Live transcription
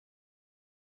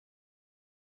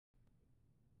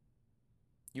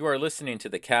You are listening to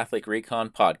the Catholic Recon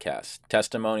Podcast,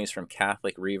 testimonies from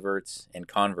Catholic reverts and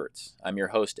converts. I'm your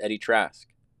host, Eddie Trask.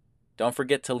 Don't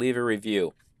forget to leave a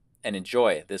review and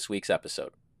enjoy this week's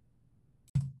episode.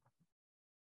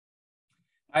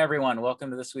 Hi, everyone. Welcome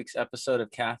to this week's episode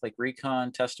of Catholic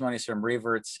Recon, testimonies from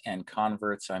reverts and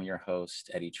converts. I'm your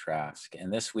host, Eddie Trask.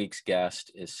 And this week's guest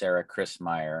is Sarah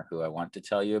Christmeyer, who I want to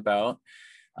tell you about.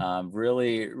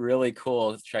 Really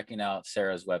cool checking out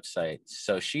Sarah's website.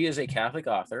 So she is a Catholic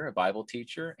author, a Bible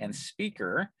teacher, and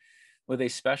speaker with a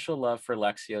special love for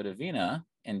Lectio Divina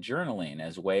and journaling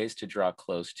as ways to draw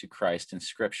close to Christ in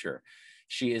Scripture.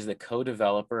 She is the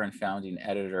co-developer and founding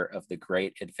editor of the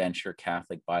Great Adventure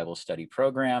Catholic Bible Study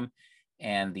Program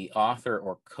and the author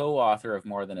or co-author of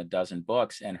more than a dozen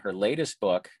books. And her latest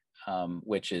book,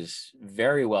 which is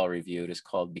very well reviewed, is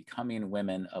called Becoming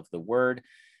Women of the Word: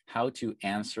 How to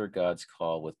Answer God's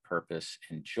Call with Purpose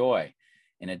and Joy.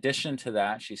 In addition to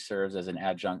that, she serves as an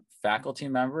adjunct faculty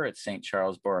member at St.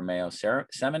 Charles Borromeo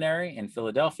Seminary in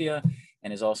Philadelphia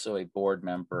and is also a board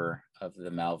member of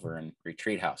the Malvern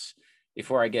Retreat House.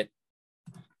 Before I get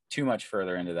too much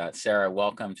further into that, Sarah,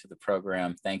 welcome to the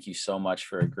program. Thank you so much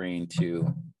for agreeing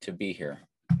to be here.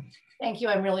 Thank you.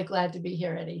 I'm really glad to be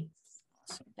here, Eddie.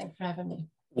 Thanks for having me.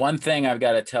 One thing I've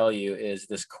got to tell you is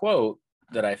this quote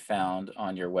that I found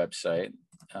on your website.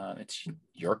 It's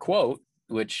your quote,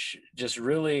 which just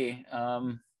really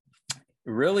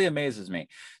amazes me.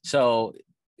 So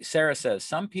Sarah says,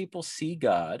 some people see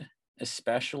God,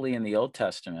 especially in the Old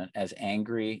Testament, as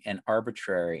angry and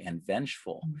arbitrary and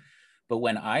vengeful. But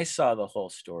when I saw the whole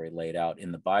story laid out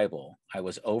in the Bible, I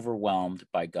was overwhelmed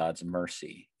by God's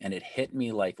mercy, and it hit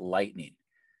me like lightning.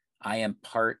 I am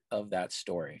part of that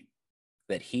story,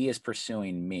 that he is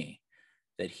pursuing me,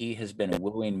 that he has been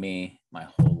wooing me my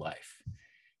whole life.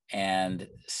 And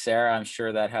Sarah, I'm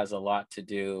sure that has a lot to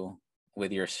do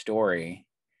with your story,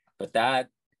 but that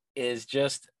is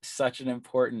just such an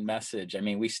important message. I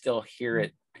mean, we still hear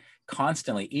it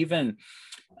constantly. Even,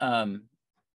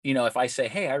 if I say,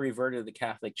 hey, I reverted to the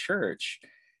Catholic Church,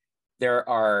 there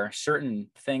are certain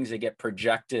things that get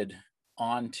projected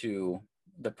onto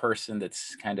the person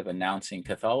that's kind of announcing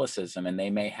Catholicism, and they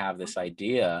may have this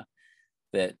idea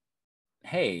that,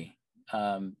 hey,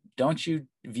 don't you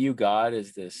view God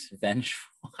as this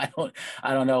vengeful? I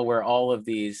don't know where all of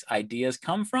these ideas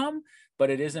come from, but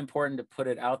it is important to put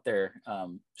it out there.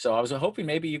 So I was hoping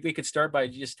maybe we could start by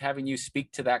just having you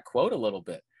speak to that quote a little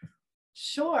bit.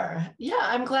 Sure. Yeah,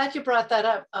 I'm glad you brought that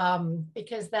up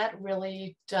because that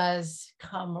really does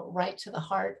come right to the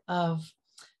heart of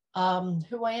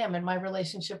who I am and my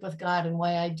relationship with God and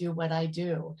why I do what I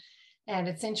do. And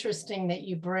it's interesting that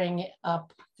you bring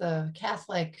up the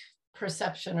Catholic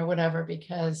perception or whatever,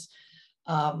 because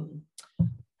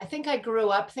I think I grew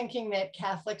up thinking that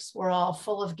Catholics were all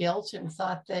full of guilt and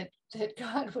thought that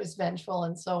God was vengeful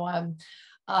and so on.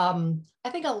 I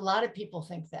think a lot of people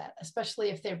think that, especially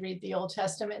if they read the Old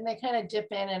Testament and they kind of dip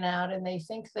in and out and they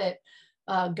think that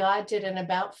God did an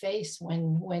about face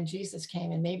when Jesus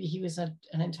came, and maybe he was an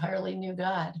entirely new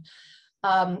God.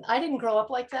 I didn't grow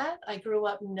up like that. I grew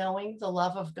up knowing the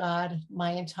love of God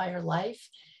my entire life.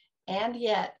 And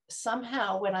yet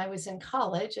somehow when I was in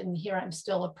college, and here I'm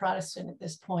still a Protestant at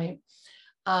this point,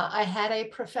 I had a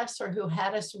professor who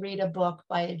had us read a book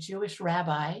by a Jewish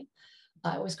rabbi.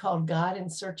 It was called God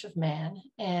in Search of Man.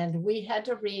 And we had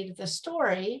to read the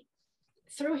story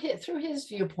through his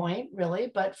viewpoint,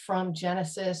 really, but from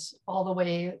Genesis all the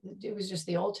way. It was just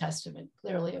the Old Testament.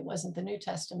 Clearly, it wasn't the New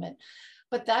Testament.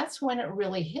 But that's when it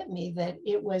really hit me that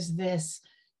it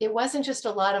wasn't just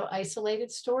a lot of isolated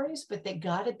stories, but that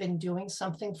God had been doing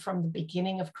something from the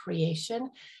beginning of creation,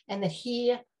 and that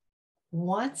he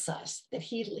wants us, that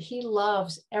he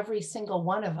loves every single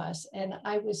one of us. And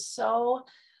I was so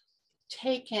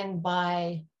taken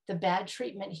by the bad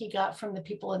treatment he got from the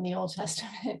people in the Old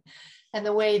Testament and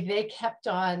the way they kept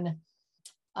on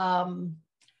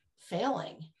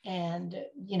failing and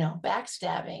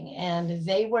backstabbing, and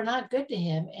they were not good to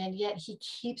him, and yet he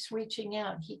keeps reaching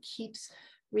out, he keeps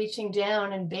reaching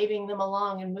down and babying them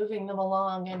along and moving them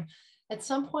along. And at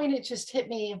some point it just hit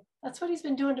me, that's what he's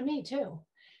been doing to me too.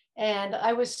 And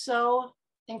I was so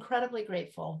incredibly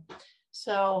grateful.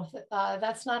 So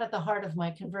that's not at the heart of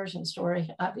my conversion story,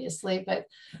 obviously, but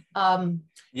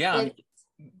it's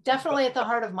definitely at the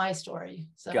heart of my story.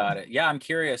 So. Got it. Yeah, I'm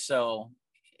curious. So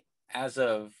as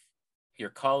of your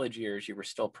college years, you were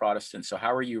still Protestant. So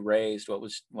how were you raised? What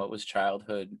was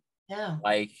childhood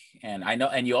like? And I know,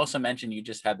 and you also mentioned you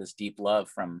just had this deep love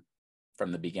from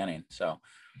the beginning. So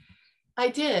I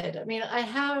did. I mean,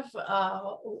 I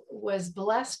was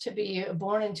blessed to be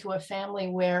born into a family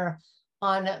where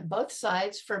on both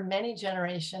sides for many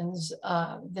generations,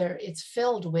 it's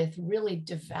filled with really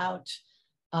devout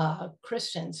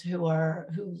Christians who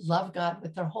love God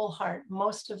with their whole heart.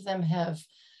 Most of them have,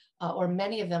 or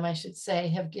many of them, I should say,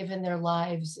 have given their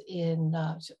lives in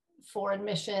foreign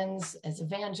missions as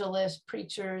evangelists,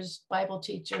 preachers, Bible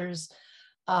teachers.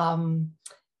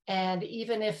 And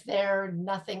even if they're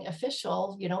nothing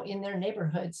official, in their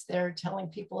neighborhoods, they're telling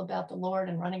people about the Lord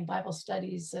and running Bible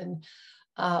studies. And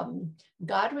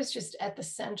God was just at the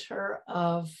center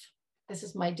of, this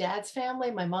is my dad's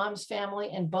family, my mom's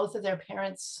family, and both of their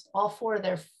parents, all four of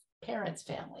their parents'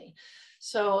 family.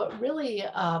 So really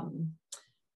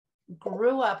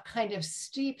grew up kind of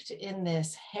steeped in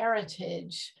this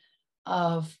heritage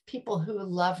of people who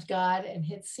loved God and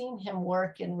had seen him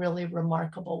work in really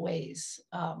remarkable ways,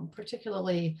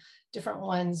 particularly different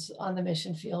ones on the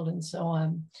mission field and so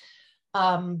on.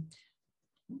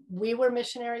 We were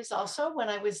missionaries also when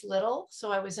I was little.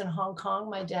 So I was in Hong Kong.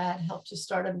 My dad helped to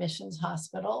start a missions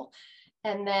hospital.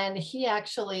 And then he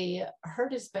actually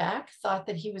hurt his back, thought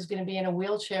that he was going to be in a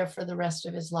wheelchair for the rest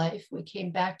of his life. We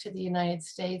came back to the United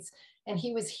States and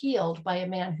he was healed by a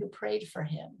man who prayed for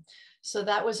him. So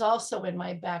that was also in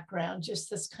my background, just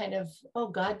this kind of, oh,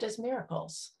 God does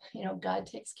miracles. God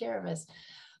takes care of us.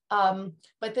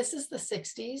 But this is the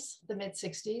 60s, the mid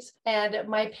 60s. And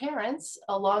my parents,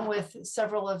 along with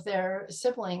several of their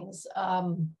siblings,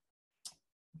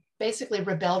 basically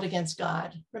rebelled against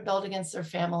God, rebelled against their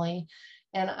family.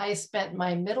 And I spent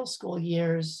my middle school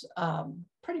years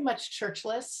pretty much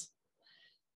churchless.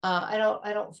 I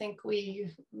don't think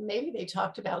maybe they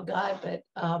talked about God, but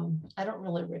I don't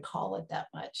really recall it that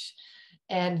much.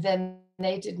 And then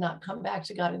they did not come back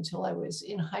to God until I was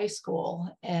in high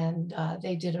school. And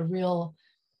they did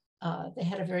they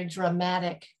had a very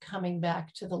dramatic coming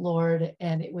back to the Lord.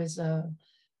 And it was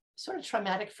sort of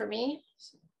traumatic for me,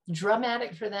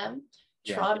 dramatic for them,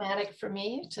 traumatic for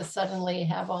me to suddenly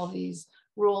have all these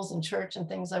rules in church and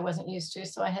things I wasn't used to.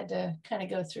 So I had to kind of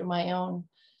go through my own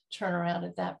turnaround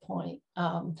at that point.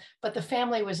 But the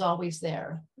family was always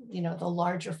there, the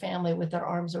larger family with their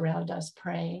arms around us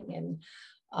praying. And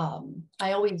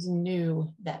I always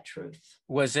knew that truth.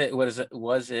 Was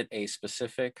it a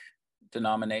specific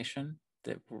denomination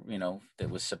that, that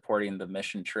was supporting the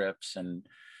mission trips and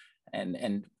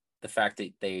the fact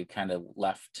that they kind of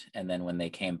left, and then when they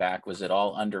came back, was it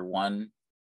all under one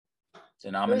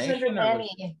denomination? It was under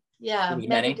many. Yeah,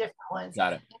 many different ones.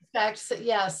 Got it. In fact,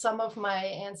 yeah, some of my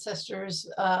ancestors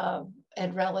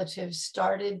and relatives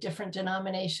started different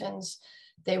denominations.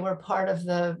 They were part of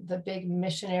the big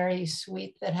missionary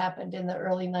sweep that happened in the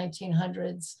early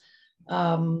 1900s.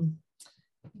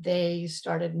 They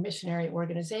started missionary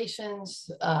organizations.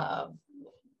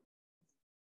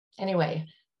 Anyway,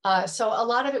 so a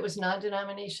lot of it was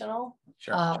non-denominational.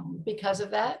 Sure. Because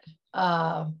of that.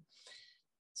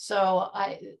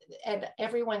 And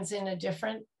everyone's in a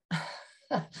different,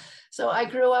 so I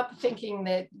grew up thinking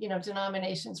that,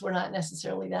 denominations were not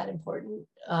necessarily that important.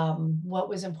 What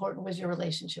was important was your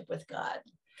relationship with God.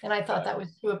 And I thought that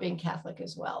was true of being Catholic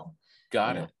as well.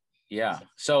 Got it. Yeah.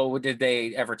 So did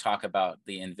they ever talk about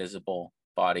the invisible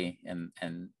body and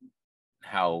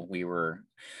how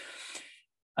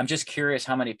I'm just curious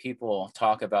how many people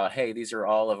talk about, hey, these are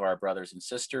all of our brothers and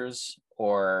sisters,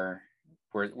 or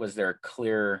was there a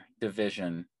clear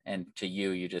division? And to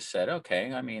you just said,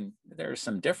 okay, I mean, there's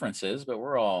some differences, but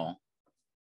we're all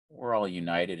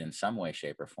united in some way,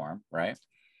 shape, or form, right?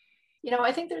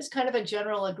 I think there's kind of a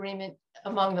general agreement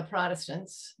among the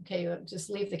Protestants. Okay, just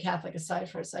leave the Catholic aside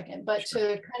for a second, but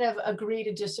sure. To kind of agree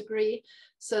to disagree.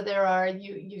 So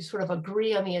you sort of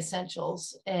agree on the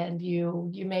essentials, and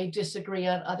you may disagree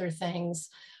on other things.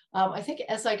 I think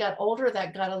as I got older,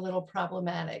 that got a little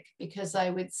problematic, because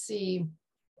I would see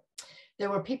there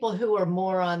were people who were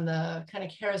more on the kind of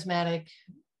charismatic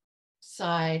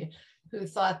side who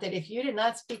thought that if you did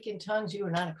not speak in tongues, you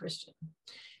were not a Christian.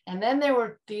 And then there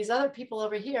were these other people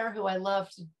over here who I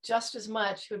loved just as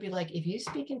much, who would be like, if you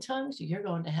speak in tongues, you're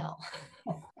going to hell.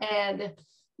 And,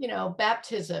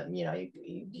 baptism,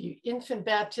 infant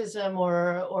baptism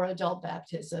or adult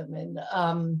baptism. And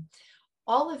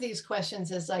all of these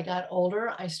questions, as I got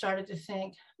older, I started to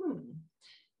think,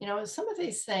 some of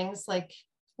these things, like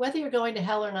whether you're going to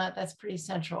hell or not, that's pretty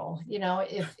central.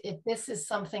 If this is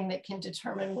something that can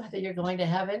determine whether you're going to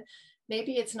heaven,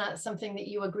 maybe it's not something that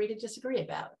you agree to disagree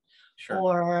about. Sure.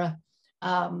 Or,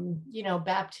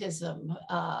 baptism,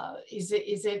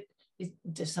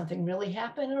 does something really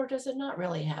happen, or does it not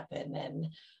really happen? And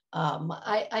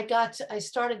I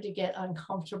started to get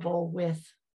uncomfortable with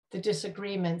the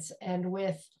disagreements and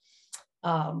with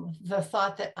the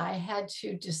thought that I had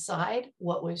to decide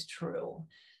what was true.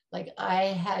 Like I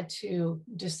had to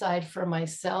decide for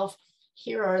myself,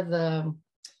 here are the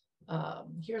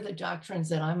doctrines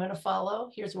that I'm going to follow.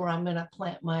 Here's where I'm going to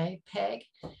plant my peg.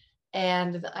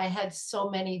 And I had so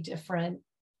many different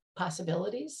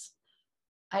possibilities.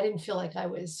 I didn't feel like I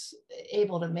was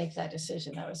able to make that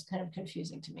decision. That was kind of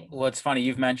confusing to me. Well, it's funny.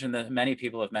 You've mentioned that many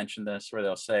people have mentioned this where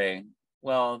they'll say,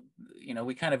 well,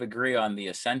 we kind of agree on the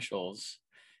essentials.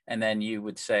 And then you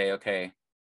would say, okay,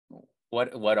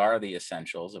 what are the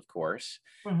essentials, of course?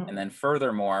 Mm-hmm. And then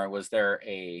furthermore, was there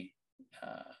a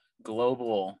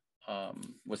global,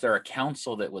 was there a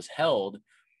council that was held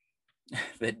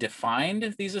that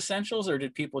defined these essentials, or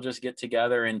did people just get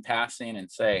together in passing and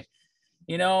say,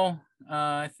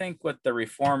 I think what the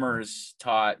reformers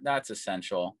taught, that's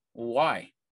essential.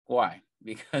 Why?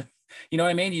 Because, you know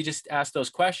what I mean? You just ask those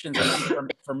questions.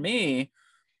 And for me,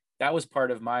 that was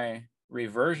part of my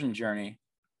reversion journey,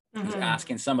 is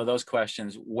asking some of those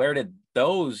questions. Where did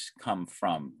those come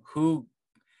from? Who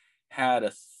had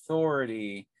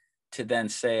authority to then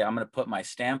say, I'm going to put my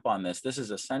stamp on this. This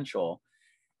is essential.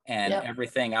 And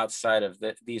everything outside of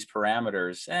these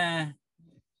parameters,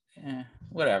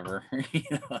 whatever,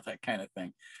 that kind of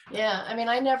thing. Yeah. I mean,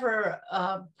 I never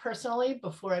personally,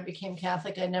 before I became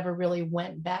Catholic, I never really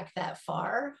went back that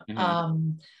far.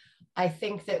 Mm-hmm. I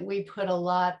think that we put a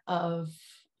lot of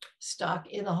stock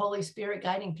in the Holy Spirit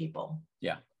guiding people.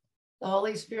 Yeah. The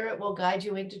Holy Spirit will guide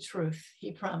you into truth.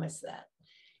 He promised that.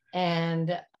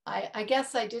 And I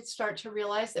guess I did start to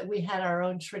realize that we had our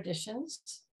own tradition,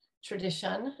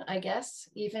 I guess,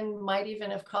 might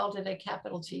even have called it a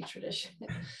capital T tradition.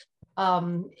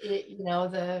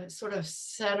 The sort of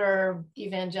center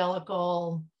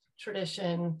evangelical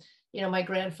tradition, my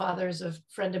grandfather's a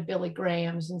friend of Billy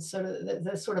Graham's, and sort of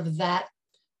the sort of that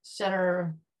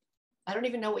center, I don't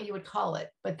even know what you would call it,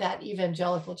 but that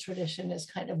evangelical tradition is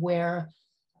kind of where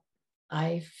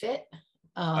I fit.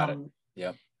 Got it.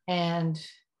 Yep. And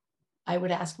I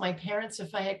would ask my parents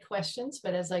if I had questions,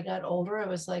 but as I got older, I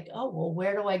was like, oh, well,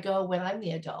 where do I go when I'm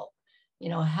the adult?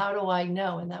 How do I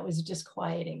know? And that was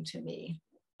disquieting to me.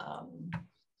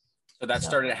 So that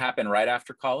started to happen right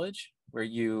after college, where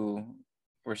you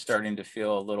were starting to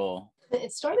feel a little...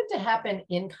 It started to happen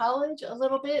in college a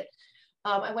little bit.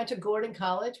 I went to Gordon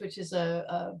College, which is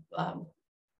a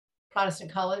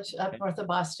Protestant college up north of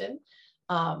Boston.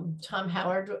 Tom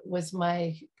Howard was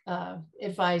my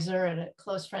advisor and a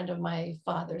close friend of my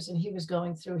father's, and he was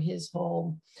going through his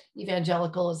whole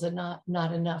evangelical as a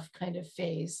not enough kind of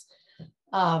phase.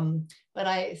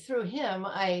 But through him,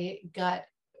 I got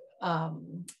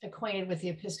acquainted with the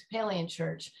Episcopalian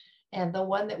Church, and the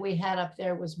one that we had up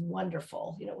there was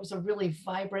wonderful. It was a really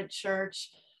vibrant church.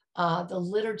 The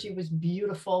liturgy was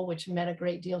beautiful, which meant a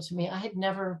great deal to me. I had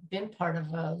never been part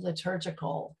of a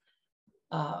liturgical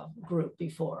group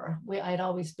before. I'd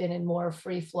always been in more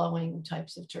free-flowing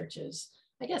types of churches.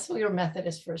 I guess we were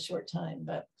Methodist for a short time,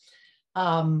 but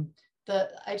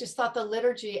I just thought the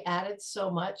liturgy added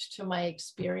so much to my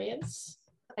experience.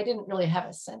 I didn't really have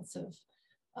a sense of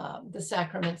the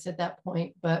sacraments at that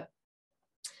point, but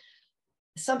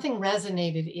something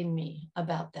resonated in me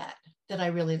about that I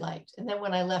really liked. And then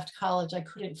when I left college, I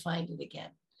couldn't find it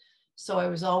again. So I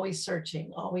was always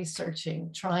searching,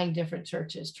 trying different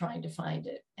churches, trying to find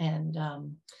it, and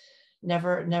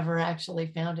never actually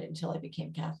found it until I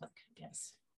became Catholic, I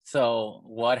guess. So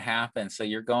what happened? So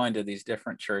you're going to these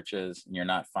different churches and you're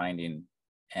not finding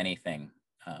anything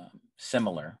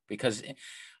similar, because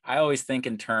I always think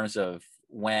in terms of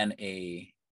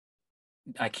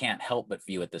I can't help but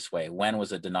view it this way. When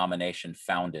was a denomination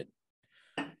founded?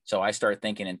 So I start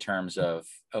thinking in terms of,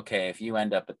 okay, if you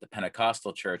end up at the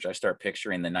Pentecostal church, I start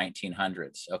picturing the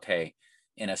 1900s. Okay,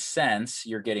 in a sense,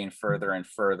 you're getting further and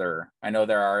further. I know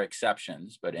there are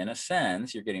exceptions, but in a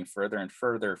sense, you're getting further and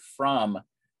further from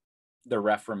the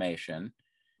Reformation.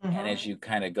 Mm-hmm. And as you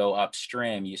kind of go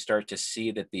upstream, you start to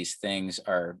see that these things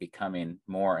are becoming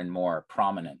more and more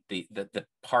prominent. The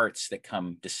parts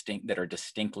that are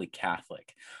distinctly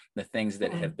Catholic, the things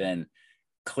that have been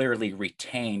clearly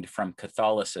retained from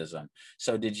Catholicism.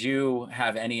 So did you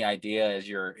have any idea as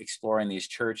you're exploring these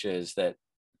churches that,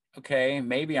 okay,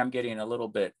 maybe I'm getting a little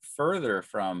bit further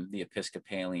from the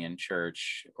Episcopalian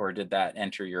Church, or did that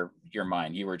enter your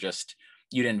mind? You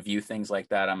didn't view things like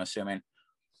that, I'm assuming.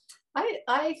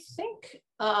 I think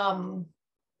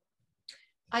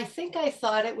I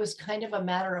thought it was kind of a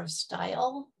matter of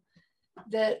style,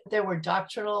 that there were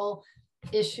doctrinal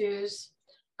issues.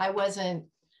 I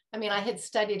had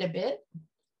studied a bit,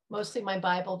 mostly my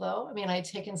Bible though. I had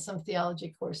taken some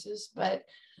theology courses, but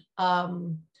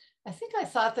I think I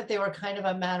thought that they were kind of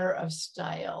a matter of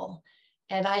style.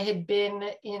 And I had been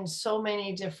in so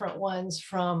many different ones,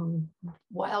 from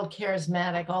wild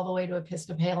charismatic all the way to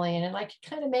Episcopalian, and I could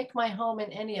kind of make my home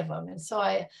in any of them. And so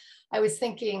I was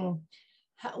thinking,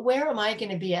 where am I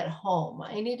going to be at home?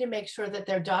 I need to make sure that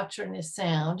their doctrine is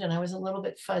sound. And I was a little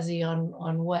bit fuzzy on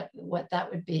what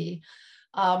that would be.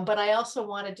 But I also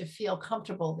wanted to feel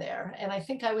comfortable there. And I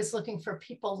think I was looking for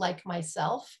people like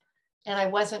myself, and I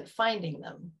wasn't finding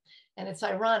them. And it's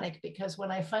ironic because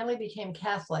when I finally became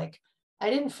Catholic, I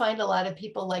didn't find a lot of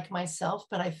people like myself,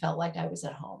 but I felt like I was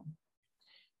at home.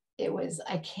 It was,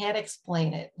 I can't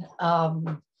explain it.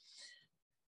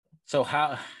 So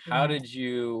how did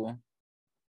you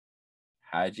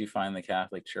find the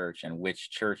Catholic Church, and which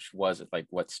church was it? Like,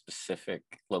 what specific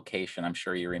location? I'm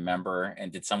sure you remember.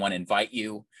 And did someone invite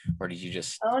you, or did you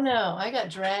just? Oh no, I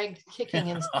got dragged kicking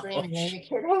and screaming. Are you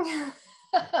kidding?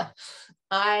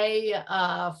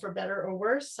 For better or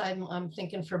worse, I'm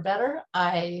thinking for better,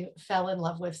 I fell in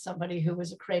love with somebody who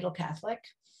was a cradle Catholic,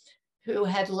 who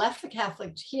had left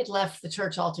he had left the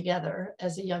church altogether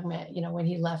as a young man, when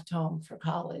he left home for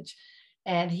college.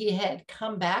 And he had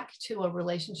come back to a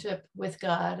relationship with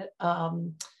God,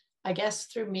 I guess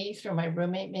through my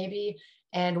roommate maybe,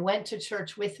 and went to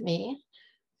church with me.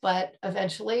 But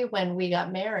eventually, when we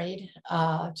got married,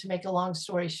 to make a long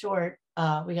story short,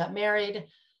 we got married.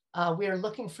 We were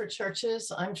looking for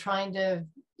churches.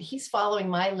 He's following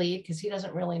my lead because he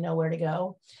doesn't really know where to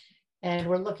go. And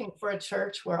we're looking for a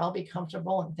church where I'll be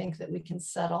comfortable and think that we can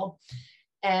settle.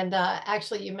 And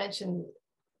actually, you mentioned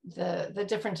the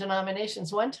different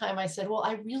denominations. One time I said, well,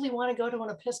 I really want to go to an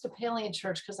Episcopalian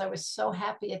church because I was so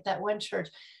happy at that one church.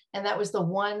 And that was the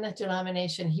one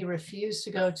denomination he refused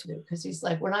to go to, because he's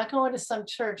like, we're not going to some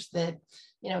church that,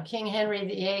 King Henry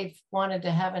VIII wanted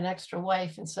to have an extra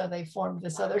wife. And so they formed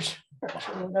this other church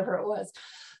or whatever it was.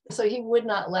 So he would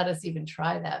not let us even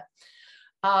try that.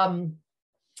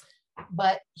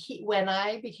 But when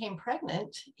I became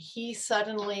pregnant, he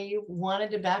suddenly wanted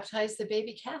to baptize the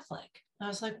baby Catholic. I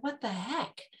was like, what the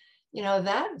heck?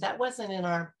 That wasn't in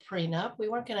our prenup. We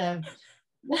weren't going to,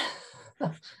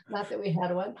 not that we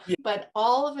had one, but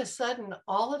all of a sudden,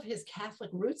 all of his Catholic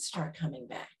roots start coming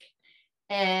back.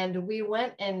 And we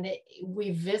went and we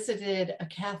visited a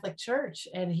Catholic church,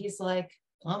 and he's like,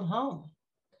 I'm home.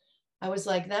 I was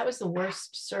like, that was the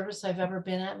worst service I've ever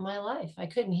been at in my life. I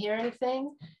couldn't hear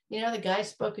anything. The guy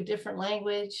spoke a different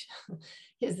language.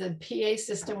 The PA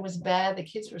system was bad. The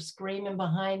kids were screaming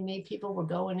behind me. People were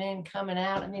going in, coming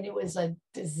out. I mean, it was a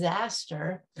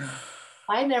disaster.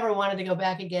 I never wanted to go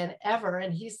back again, ever.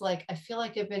 And he's like, I feel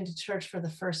like I've been to church for the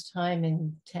first time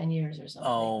in 10 years or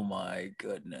something. Oh my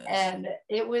goodness. And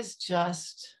it was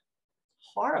just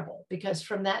horrible, because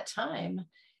from that time,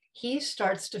 he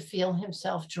starts to feel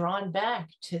himself drawn back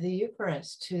to the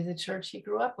Eucharist, to the church he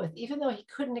grew up with, even though he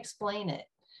couldn't explain it.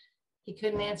 He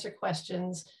couldn't answer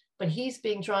questions, but he's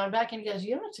being drawn back, and he goes,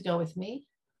 you don't have to go with me.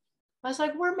 I was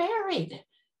like, we're married.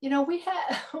 We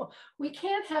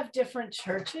can't have different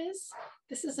churches.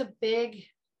 This is a big,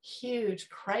 huge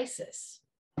crisis.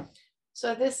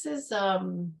 So this is this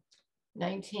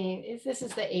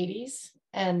is the 80s.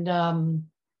 And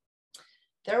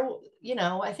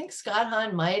I think Scott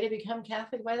Hahn might have become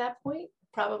Catholic by that point.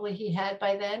 Probably he had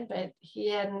by then, but he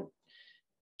hadn't.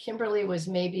 Kimberly was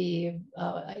maybe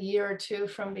a year or two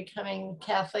from becoming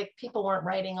Catholic. People weren't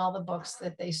writing all the books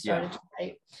that they started to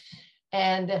write.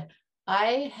 And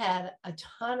I had a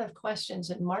ton of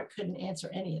questions, and Mark couldn't answer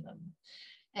any of them.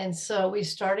 And so we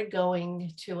started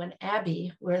going to an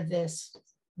abbey where this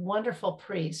wonderful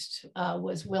priest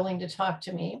was willing to talk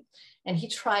to me. And he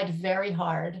tried very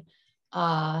hard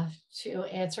to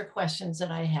answer questions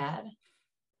that I had,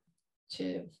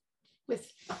 to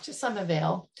some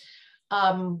avail.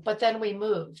 But then we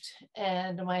moved,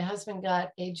 and my husband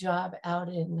got a job out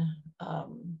in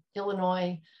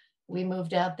Illinois. We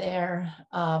moved out there.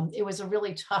 It was a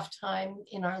really tough time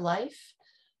in our life.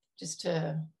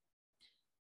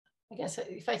 I guess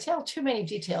if I tell too many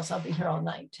details, I'll be here all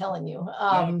night telling you.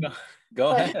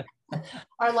 Go ahead.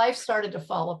 Our life started to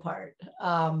fall apart.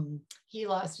 He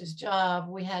lost his job.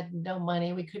 We had no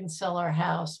money. We couldn't sell our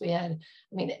house.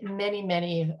 Many,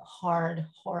 many hard,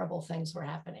 horrible things were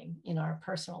happening in our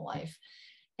personal life.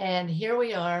 And here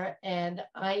we are, and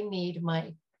I need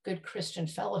my good Christian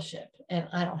fellowship, and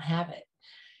I don't have it.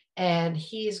 And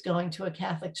he's going to a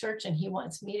Catholic church, and he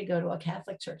wants me to go to a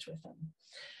Catholic church with him.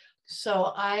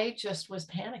 So I just was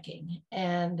panicking,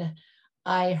 and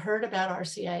I heard about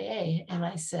RCIA, and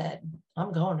I said,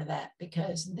 I'm going to that,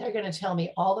 because they're going to tell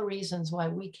me all the reasons why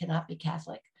we cannot be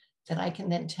Catholic. that I can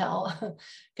then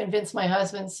convince my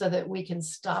husband so that we can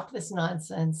stop this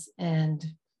nonsense and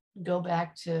go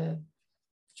back to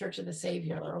Church of the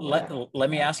Savior or whatever. Let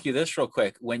me ask you this real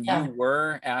quick. When you Yeah.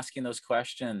 were asking those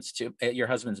questions to your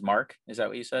husband's Mark, is that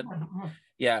what you said?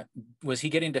 Yeah. Was he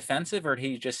getting defensive, or did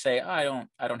he just say, I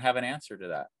don't have an answer to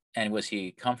that? And was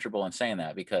he comfortable in saying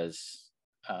that? Because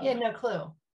he had no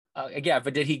clue. Yeah,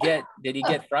 but did he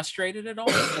get frustrated at all,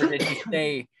 or did he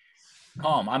stay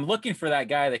calm? I'm looking for that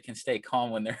guy that can stay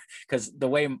calm because the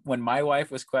way when my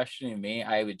wife was questioning me,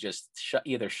 I would just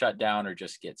either shut down or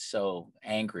just get so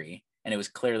angry. And it was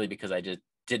clearly because I just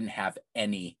didn't have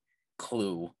any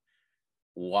clue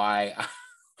why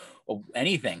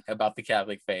anything about the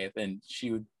Catholic faith. And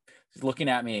she was looking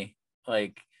at me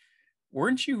like,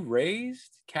 weren't you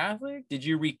raised Catholic? Did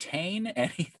you retain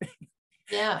anything?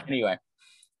 Yeah. Anyway,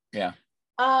 yeah.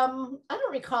 I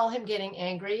don't recall him getting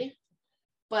angry,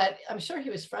 but I'm sure he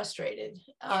was frustrated.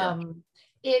 Sure.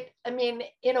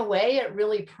 In a way, it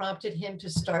really prompted him to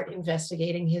start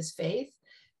investigating his faith,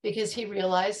 because he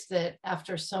realized that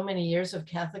after so many years of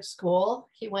Catholic school,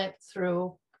 he went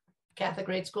through Catholic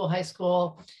grade school, high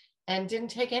school, and didn't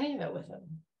take any of it with him.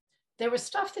 There was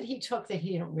stuff that he took that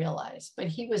he didn't realize, but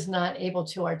he was not able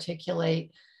to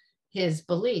articulate his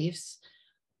beliefs.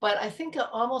 But I think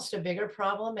almost a bigger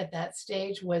problem at that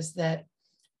stage was that,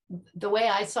 the way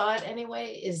I saw it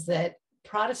anyway, is that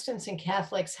Protestants and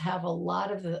Catholics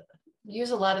use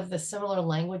a lot of the similar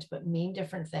language, but mean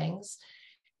different things.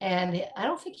 And I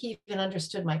don't think he even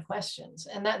understood my questions.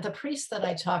 And that the priest that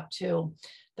I talked to,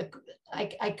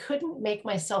 I couldn't make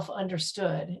myself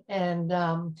understood. And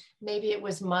maybe it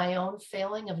was my own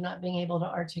failing of not being able to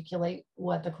articulate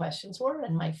what the questions were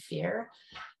and my fear.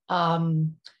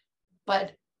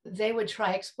 But they would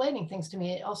try explaining things to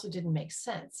me. It also didn't make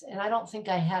sense. And I don't think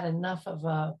I had enough of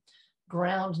a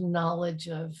ground knowledge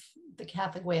of the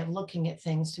Catholic way of looking at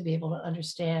things to be able to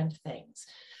understand things.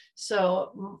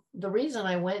 So the reason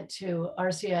I went to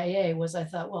RCIA was I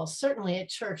thought, well, certainly at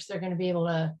church, they're going to be able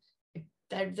to,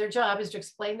 their job is to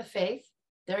explain the faith.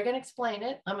 They're going to explain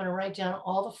it. I'm going to write down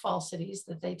all the falsities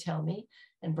that they tell me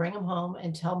and bring them home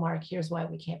and tell Mark, here's why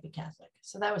we can't be Catholic.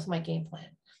 So that was my game plan,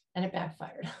 and it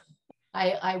backfired.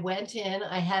 I went in,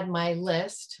 I had my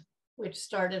list, which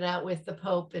started out with the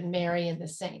Pope and Mary and the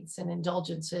saints and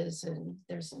indulgences. And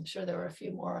I'm sure there were a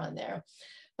few more on there.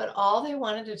 But all they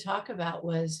wanted to talk about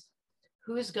was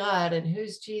who's God and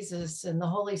who's Jesus and the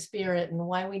Holy Spirit and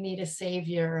why we need a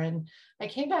savior. And I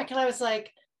came back and I was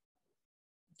like,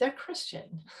 they're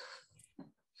Christian.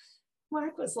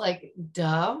 Mark was like,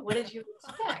 duh, what did you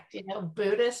expect?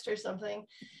 Buddhist or something.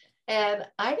 And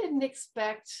I didn't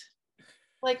expect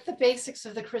like the basics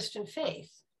of the Christian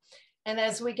faith. And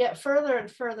as we get further and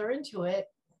further into it,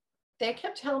 they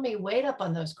kept telling me, wait up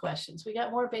on those questions. We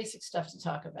got more basic stuff to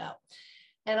talk about.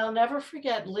 And I'll never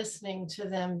forget listening to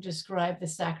them describe the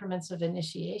sacraments of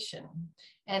initiation.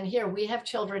 And here we have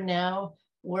children now,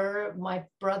 where my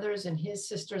brothers and his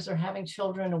sisters are having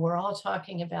children, and we're all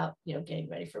talking about, getting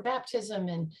ready for baptism.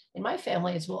 And in my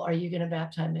family, it's, well, are you going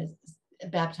to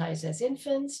baptize as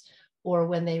infants, or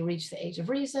when they reach the age of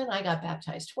reason? I got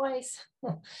baptized twice.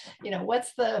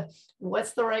 What's the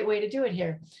right way to do it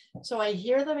here? So I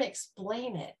hear them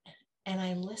explain it, and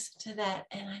I listened to that,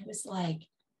 and I was like,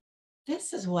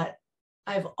 this is what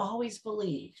I've always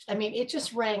believed. I mean, it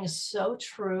just rang so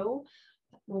true.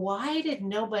 Why did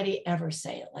nobody ever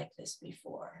say it like this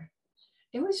before?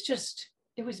 It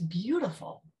was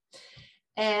beautiful.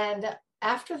 And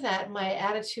after that, my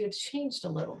attitude changed a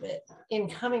little bit in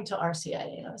coming to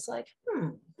RCIA. I was like,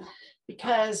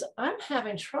 because I'm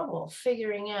having trouble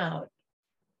figuring out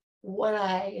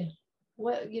what's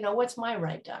my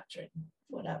right doctrine,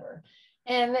 whatever.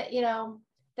 And,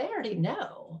 they already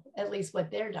know at least what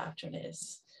their doctrine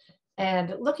is.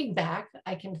 And looking back,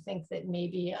 I can think that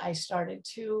maybe I started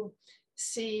to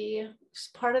see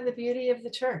part of the beauty of the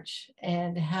church,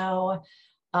 and how,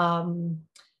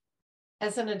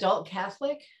 as an adult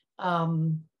Catholic,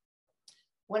 one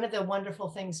of the wonderful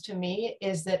things to me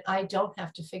is that I don't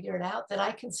have to figure it out, that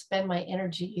I can spend my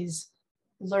energies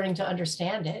learning to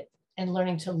understand it and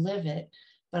learning to live it,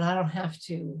 but I don't have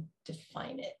to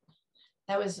define it.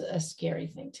 That was a scary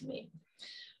thing to me.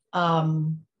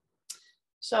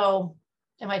 So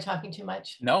am I talking too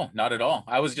much? No, not at all.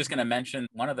 I was just going to mention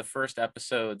one of the first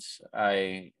episodes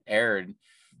I aired,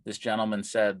 this gentleman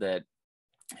said that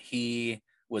he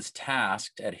was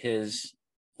tasked at his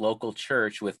local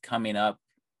church with coming up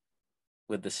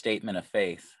with the statement of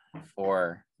faith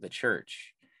for the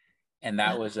church. And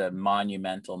that was a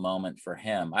monumental moment for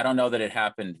him. I don't know that it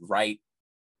happened right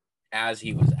as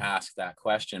he was asked that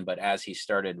question, but as he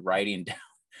started writing down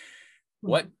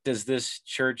what does this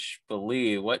church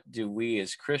believe? What do we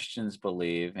as Christians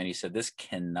believe? And he said, this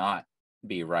cannot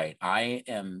be right. I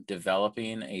am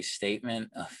developing a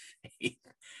statement of faith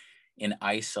in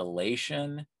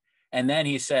isolation. And then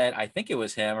he said, I think it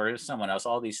was him or someone else,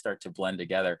 all these start to blend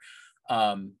together,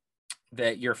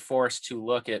 that you're forced to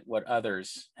look at what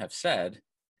others have said,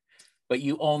 but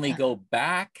you only go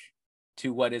back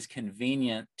to what is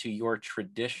convenient to your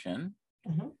tradition.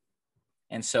 Mm-hmm.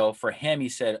 And so for him, he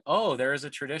said, oh, there is a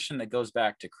tradition that goes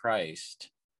back to Christ.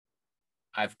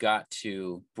 I've got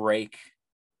to break.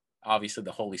 Obviously,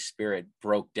 the Holy Spirit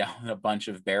broke down a bunch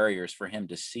of barriers for him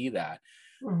to see that.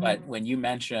 Mm-hmm. But when you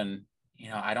mention,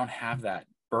 I don't have that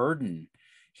burden,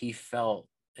 he felt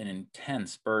an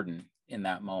intense burden in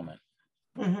that moment.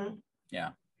 Mm-hmm.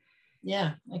 Yeah.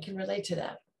 Yeah, I can relate to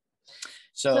that.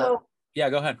 So yeah,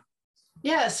 go ahead.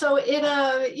 Yeah, so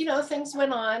it, things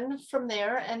went on from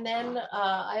there, and then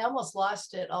I almost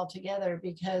lost it altogether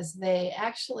because they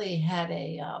actually had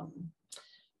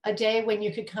a day when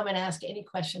you could come and ask any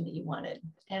question that you wanted,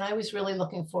 and I was really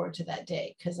looking forward to that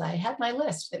day because I had my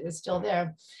list that was still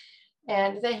there,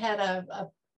 and they had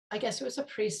I guess it was a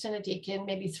priest and a deacon,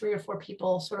 maybe 3 or 4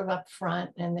 people sort of up front,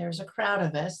 and there's a crowd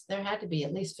of us. There had to be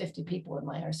at least 50 people in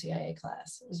my RCIA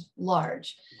class. It was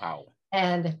large. Wow.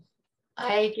 And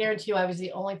I guarantee you I was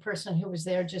the only person who was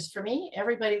there just for me.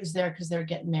 Everybody was there because they're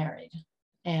getting married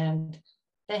and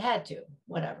they had to,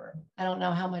 whatever. I don't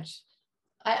know how much,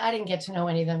 I didn't get to know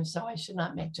any of them, so I should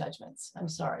not make judgments. I'm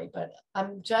sorry, but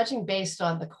I'm judging based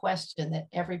on the question that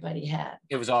everybody had.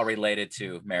 It was all related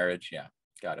to marriage. Yeah,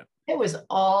 got it. It was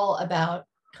all about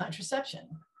contraception.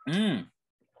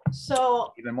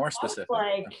 So even more specific.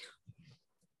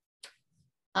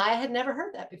 I had never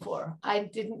heard that before. I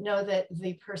didn't know that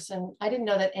I didn't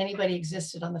know that anybody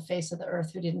existed on the face of the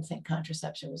earth who didn't think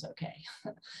contraception was okay.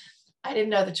 I didn't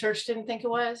know the church didn't think it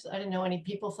was. I didn't know any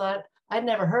people thought. I'd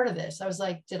never heard of this. I was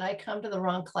like, did I come to the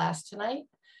wrong class tonight?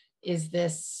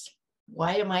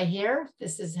 Why am I here?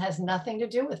 Has nothing to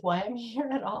do with why I'm here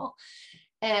at all.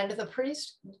 And the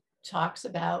priest talks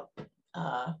about,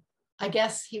 I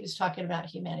guess he was talking about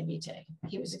Humanae Vitae.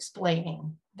 He was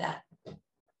explaining that.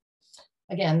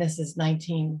 Again, this is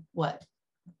 89.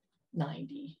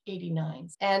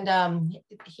 And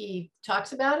he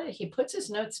talks about it. He puts his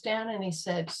notes down and he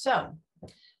said, so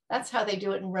that's how they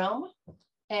do it in Rome.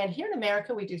 And here in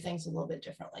America, we do things a little bit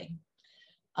differently.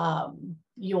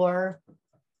 Your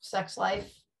sex life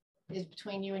is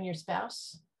between you and your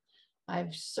spouse. I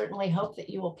certainly hope that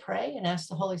you will pray and ask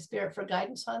the Holy Spirit for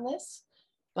guidance on this,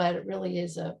 but it really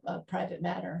is a private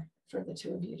matter for the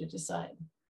two of you to decide.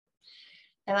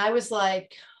 And I was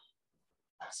like,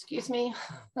 excuse me.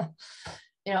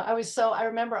 I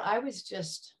remember I was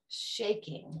just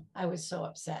shaking. I was so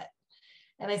upset.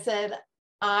 And I said,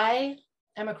 I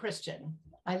am a Christian.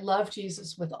 I love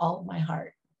Jesus with all of my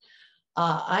heart.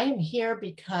 I am here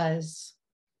because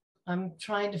I'm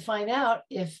trying to find out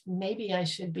if maybe I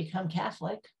should become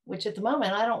Catholic, which at the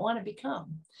moment I don't want to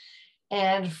become.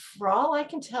 And for all I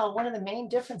can tell, one of the main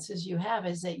differences you have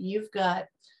is that you've got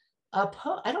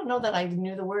I don't know that I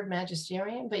knew the word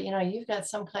magisterium, but you've got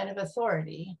some kind of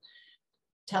authority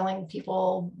telling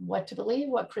people what to believe,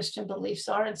 what Christian beliefs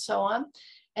are, and so on.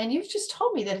 And you've just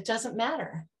told me that it doesn't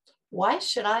matter. Why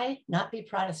should I not be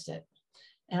Protestant?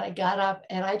 And I got up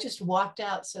and I just walked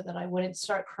out so that I wouldn't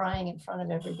start crying in front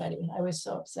of everybody. I was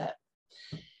so upset.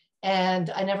 And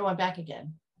I never went back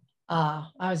again. I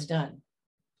was done.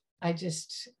 I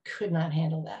just could not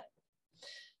handle that.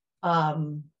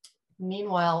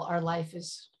 Meanwhile, our life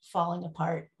is falling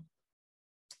apart.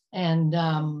 And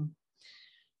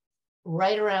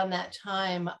right around that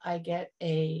time, I get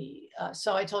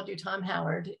so I told you Tom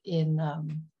Howard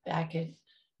back at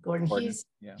Gordon.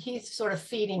 He's sort of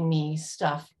feeding me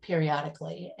stuff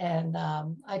periodically. And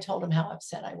I told him how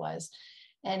upset I was.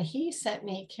 And he sent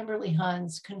me Kimberly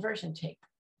Hunn's conversion tape.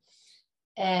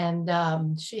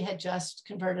 And she had just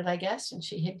converted, I guess, and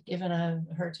she had given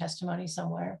her testimony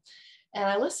somewhere. And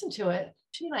I listened to it.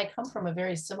 She and I come from a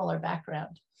very similar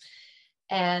background.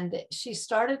 And she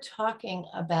started talking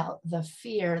about the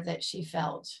fear that she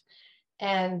felt.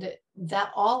 And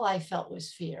that all I felt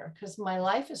was fear because my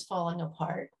life is falling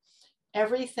apart.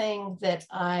 Everything that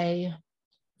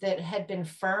had been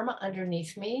firm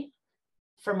underneath me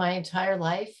for my entire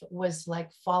life was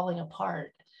like falling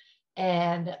apart.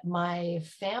 And my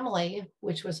family,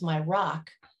 which was my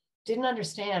rock, didn't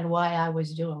understand why I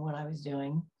was doing what I was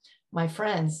doing. My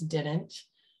friends didn't.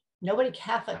 Nobody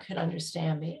Catholic could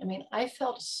understand me. I mean, I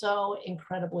felt so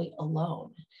incredibly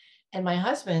alone. And my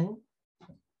husband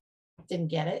didn't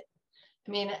get it.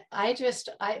 I mean,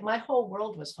 my whole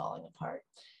world was falling apart.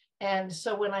 And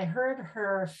so when I heard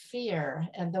her fear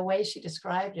and the way she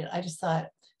described it, I just thought,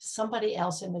 somebody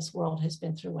else in this world has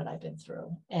been through what I've been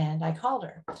through. And I called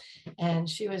her, and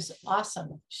she was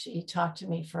awesome. She talked to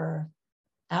me for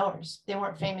hours. They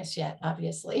weren't famous yet,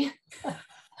 obviously.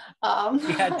 You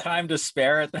had time to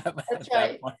spare at That's that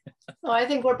right. point. So I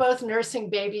think we're both nursing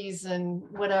babies and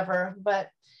whatever, but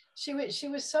she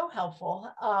was so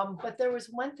helpful. But there was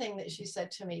one thing that she said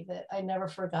to me that I never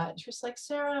forgot. She was like,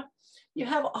 Sarah, you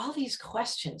have all these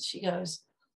questions. She goes,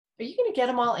 are you going to get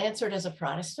them all answered as a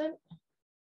Protestant? I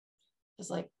was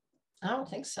like, I don't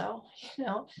think so.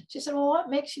 She said, well,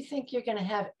 what makes you think you're going to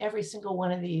have every single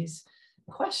one of these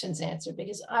questions answered?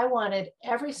 Because I wanted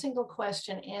every single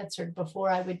question answered before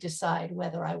I would decide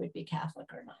whether I would be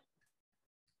Catholic or not.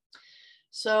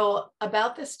 So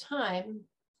about this time,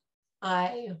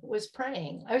 I was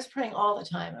praying. I was praying all the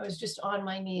time. I was just on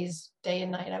my knees day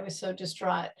and night. I was so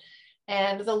distraught.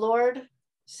 And the Lord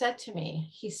said to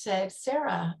me, he said,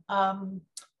 Sarah,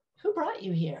 who brought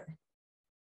you here?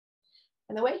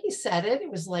 And the way he said it, it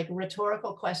was like a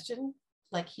rhetorical question,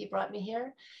 like he brought me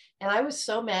here. And I was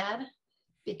so mad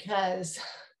because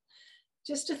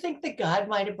just to think that God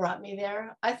might have brought me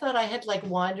there, I thought I had like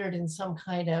wandered in some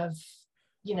kind of,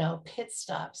 pit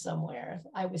stop somewhere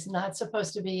I was not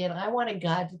supposed to be in. I wanted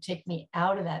God to take me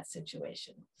out of that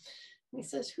situation. And he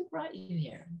says, who brought you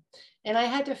here? And I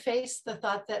had to face the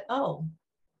thought that, oh,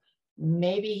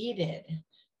 maybe he did.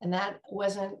 And that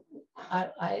wasn't,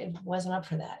 I wasn't up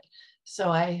for that. So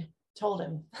I told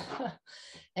him.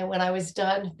 And when I was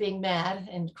done being mad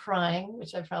and crying,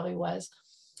 which I probably was,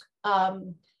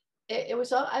 it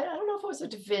was, I don't know if it was a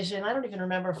division. I don't even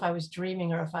remember if I was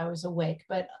dreaming or if I was awake,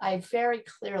 but I very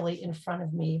clearly in front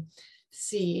of me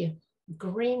see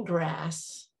green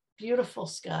grass, beautiful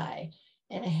sky,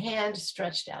 and a hand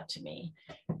stretched out to me.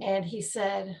 And he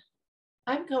said,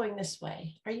 I'm going this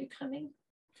way. Are you coming?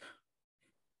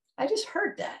 I just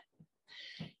heard that.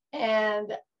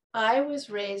 And I was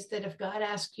raised that if God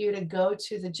asked you to go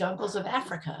to the jungles of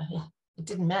Africa, it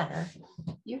didn't matter.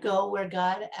 You go where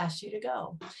God asked you to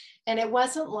go. And it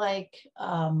wasn't like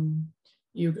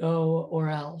you go or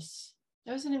else.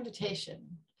 It was an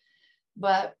invitation.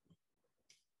 But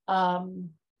I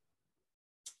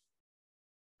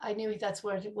knew that's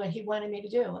what he wanted me to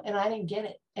do. And I didn't get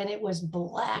it. And it was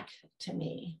black to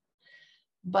me.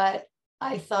 But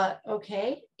I thought,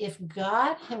 okay, if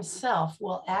God himself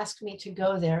will ask me to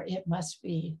go there, it must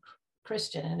be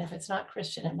Christian. And if it's not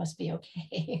Christian, it must be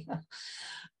okay.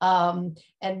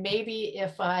 And maybe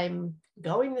if I'm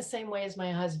going the same way as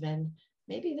my husband,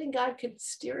 maybe then God could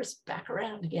steer us back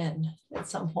around again at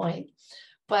some point.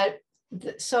 But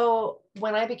so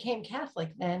when I became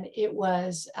Catholic, then it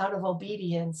was out of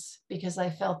obedience because I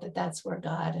felt that that's where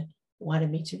God wanted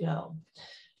me to go.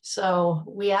 So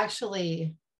we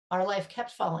actually, our life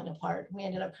kept falling apart. We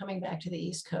ended up coming back to the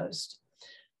East Coast.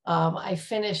 I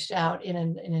finished out in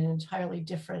an entirely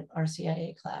different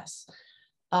RCIA class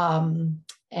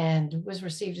and was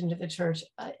received into the church.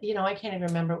 I can't even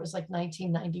remember. It was like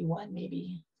 1991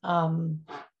 maybe,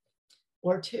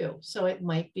 or two. So it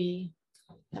might be,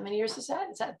 how many years is that?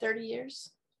 Is that 30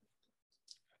 years?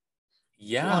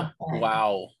 Yeah.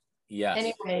 Wow. Yes.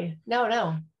 Anyway,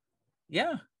 no.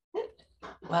 Yeah.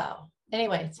 Wow.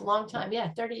 Anyway, it's a long time. Yeah,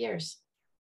 30 years.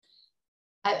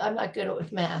 I'm not good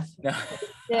with math. No.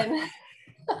 Then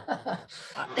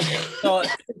So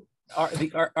the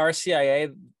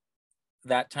RCIA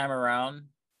that time around,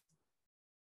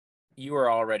 you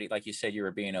were already, like you said, you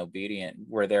were being obedient.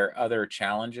 Were there other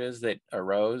challenges that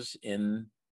arose in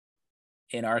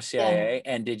RCIA? Yeah.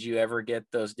 And did you ever get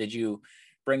those? Did you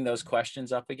bring those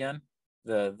questions up again?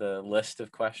 The list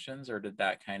of questions, or did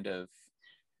that kind of?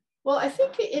 Well, I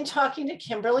think in talking to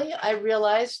Kimberly, I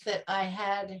realized that I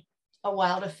had a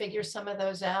while to figure some of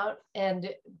those out. And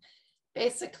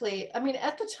basically, I mean,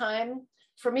 at the time,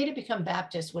 for me to become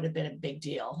Baptist would have been a big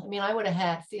deal. I mean, I would have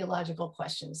had theological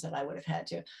questions that I would have had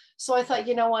to. So I thought,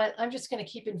 you know what, I'm just going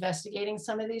to keep investigating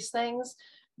some of these things.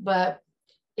 But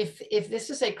if this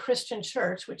is a Christian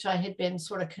church, which I had been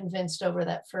sort of convinced over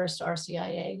that first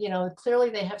RCIA, clearly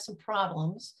they have some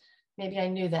problems. Maybe I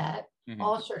knew that. Mm-hmm.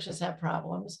 All churches have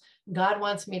problems. God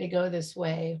wants me to go this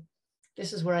way.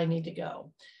 This is where I need to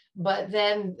go. But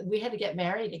then we had to get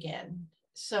married again.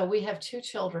 So we have 2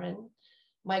 children.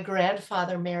 My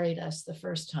grandfather married us the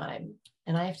first time,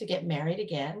 and I have to get married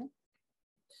again.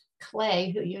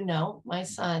 Clay, who my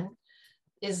son,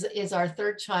 is our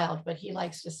 3rd child, but he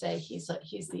likes to say he's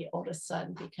the oldest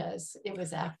son because it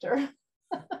was after.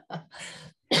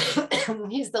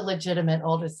 He's the legitimate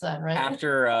oldest son, right?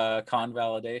 After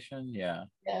convalidation, yeah.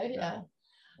 Yeah.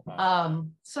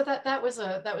 So that was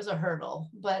a hurdle,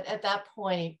 but at that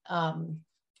point, I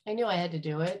knew I had to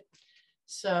do it.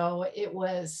 So it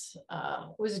was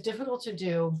difficult to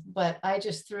do, but I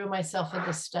just threw myself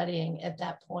into studying at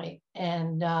that point,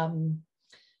 and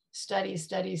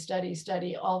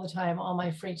study all the time, all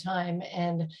my free time.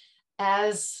 And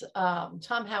as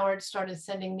Tom Howard started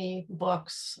sending me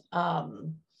books,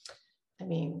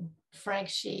 Frank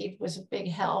Sheed was a big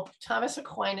help. Thomas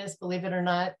Aquinas, believe it or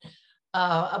not,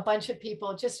 a bunch of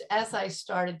people, just as I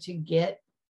started to get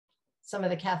some of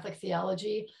the Catholic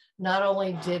theology, not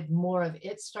only did more of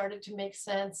it started to make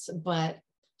sense, but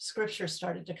scripture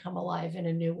started to come alive in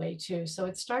a new way too. So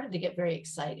it started to get very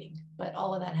exciting, but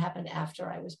all of that happened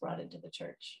after I was brought into the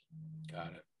church.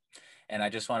 Got it. And I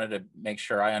just wanted to make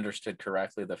sure I understood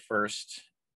correctly the first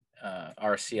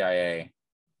RCIA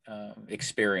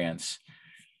experience.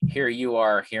 Here you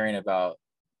are hearing about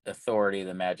authority,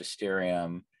 the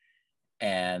magisterium,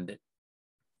 and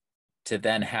to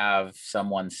then have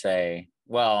someone say,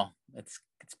 well, it's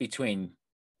between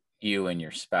you and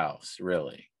your spouse,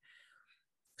 really.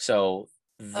 So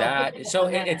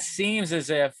it seems as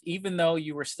if, even though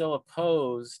you were still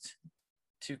opposed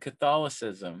to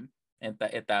Catholicism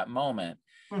at that moment,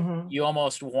 mm-hmm. you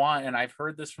almost want, and I've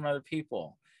heard this from other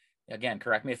people, again,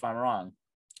 correct me if I'm wrong,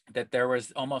 that there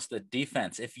was almost a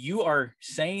defense. If you are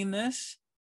saying this,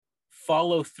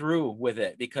 follow through with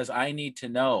it, because I need to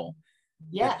know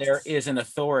that there is an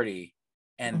authority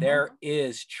and mm-hmm. there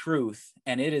is truth,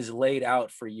 and it is laid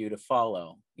out for you to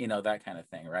follow, that kind of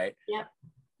thing, right?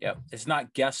 Yep. It's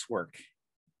not guesswork.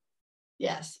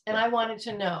 Yes. And I wanted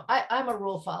to know, I'm a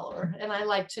rule follower, and I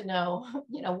like to know,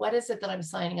 what is it that I'm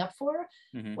signing up for?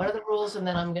 Mm-hmm. What are the rules? And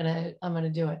then I'm going to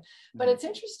do it. Mm-hmm. But it's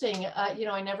interesting.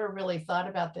 I never really thought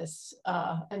about this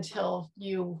until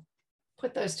you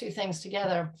put those two things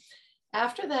together.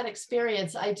 After that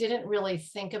experience, I didn't really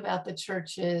think about the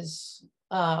church's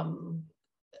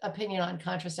opinion on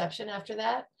contraception after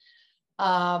that.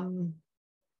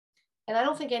 And I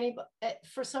don't think anybody,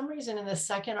 for some reason in the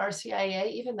second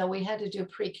RCIA, even though we had to do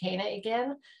pre-Cana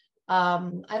again,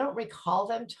 I don't recall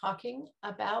them talking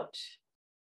about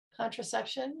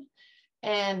contraception.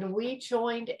 And we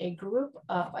joined a group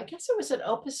of, I guess it was an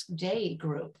Opus Dei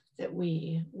group that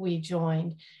we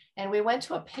joined. And we went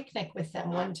to a picnic with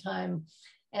them one time.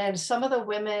 And some of the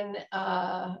women,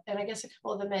 and I guess a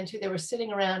couple of the men too, they were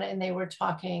sitting around and they were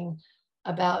talking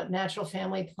about natural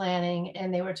family planning,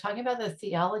 and they were talking about the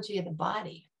theology of the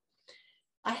body.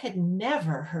 I had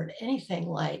never heard anything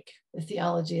like the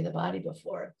theology of the body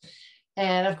before.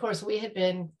 And of course, we had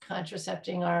been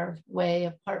contracepting our way,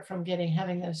 apart from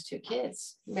having those two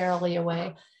kids merrily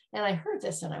away. And I heard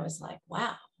this and I was like,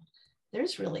 wow,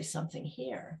 there's really something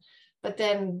here. But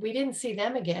then we didn't see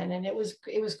them again. And it was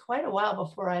quite a while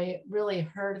before I really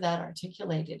heard that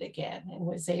articulated again and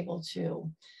was able to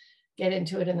get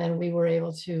into it. And then we were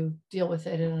able to deal with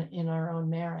it in our own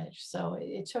marriage. So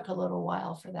it took a little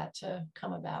while for that to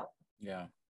come about. Yeah.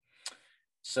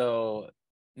 So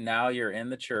now you're in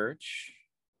the church.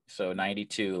 So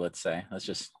 92, let's say, let's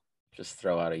just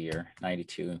throw out a year,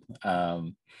 92.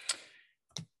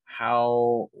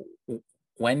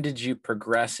 When did you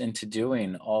progress into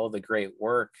doing all the great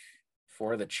work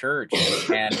for the church?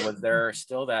 And was there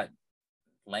still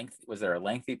was there a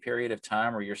lengthy period of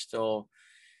time where you're still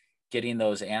getting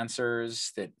those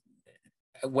answers?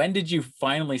 When did you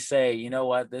finally say, you know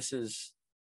what, this is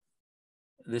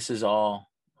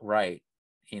all right?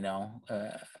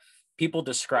 People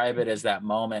describe it as that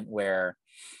moment where,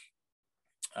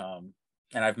 and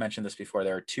I've mentioned this before,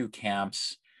 there are two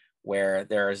camps, where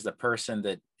there is the person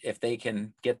that if they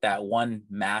can get that one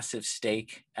massive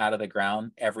stake out of the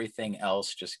ground, everything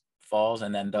else just falls.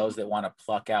 And then those that want to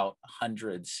pluck out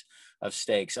hundreds of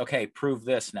stakes. Okay, prove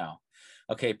this now.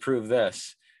 Okay, prove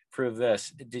this.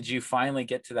 Did you finally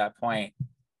get to that point?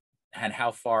 And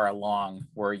how far along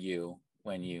were you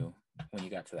when you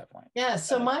got to that point? Yeah,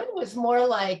 so mine was more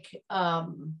like,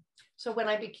 so when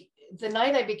the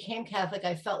night I became Catholic,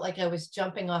 I felt like I was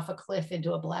jumping off a cliff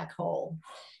into a black hole.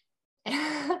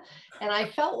 And I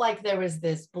felt like there was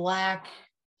this black,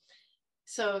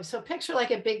 so picture like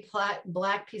a big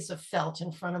black piece of felt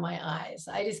in front of my eyes.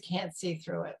 I just can't see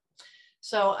through it.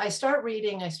 So I start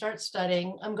reading, I start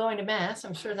studying, I'm going to mass,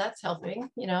 I'm sure that's helping,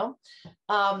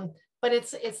 but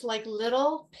it's like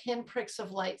little pinpricks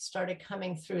of light started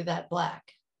coming through that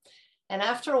black. And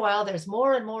after a while, there's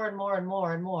more and more and more and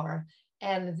more and more.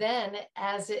 And then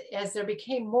as there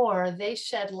became more, they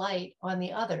shed light on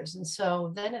the others. And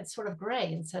so then it's sort of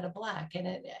gray instead of black.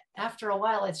 And after a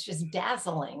while, it's just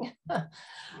dazzling.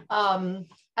 I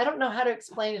don't know how to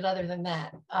explain it other than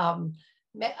that.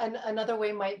 Another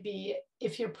way might be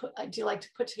if do you like to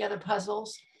put together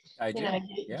puzzles? I do.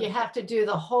 You have to do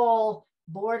the whole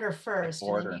border first, and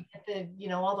then Border. you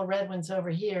get all the red ones over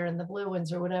here and the blue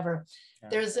ones or whatever.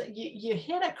 Yeah. You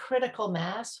hit a critical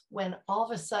mass when all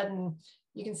of a sudden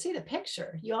you can see the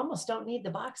picture. You almost don't need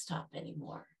the box top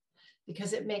anymore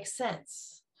because it makes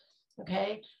sense.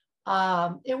 Okay.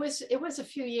 It was a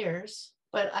few years,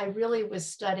 but I really was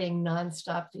studying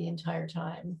nonstop the entire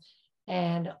time.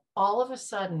 And all of a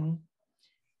sudden,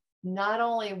 not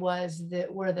only were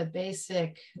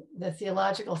the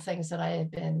theological things that I had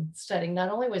been studying,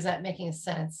 not only was that making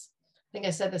sense, I think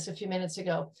I said this a few minutes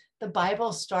ago, the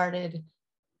Bible started,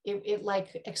 it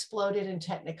like exploded in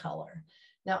Technicolor.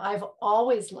 Now, I've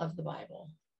always loved the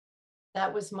Bible.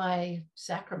 That was my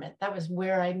sacrament. That was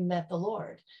where I met the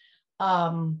Lord.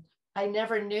 I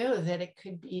never knew that it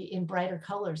could be in brighter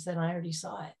colors than I already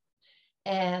saw it.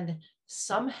 And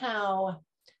somehow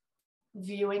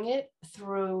viewing it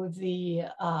through the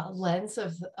lens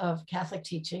of Catholic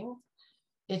teaching,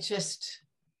 it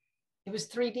was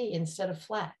 3D instead of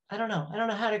flat. I don't know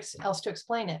how else to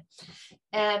explain it.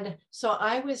 And so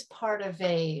I was part of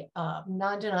a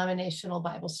non-denominational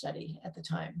Bible study at the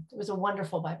time. It was a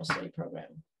wonderful Bible study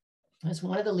program. I was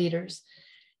one of the leaders.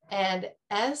 And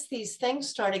as these things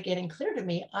started getting clear to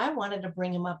me, I wanted to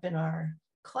bring them up in our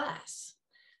class.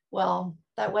 Well,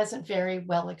 that wasn't very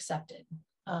well accepted.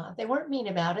 They weren't mean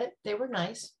about it. They were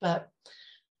nice, but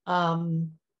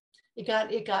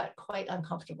it got quite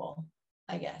uncomfortable,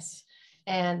 I guess.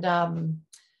 And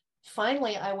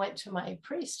finally, I went to my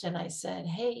priest and I said,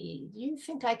 "Hey, do you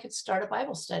think I could start a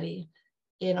Bible study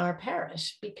in our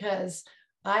parish?" Because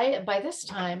by this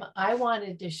time, I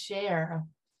wanted to share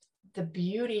the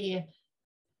beauty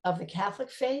of the Catholic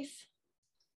faith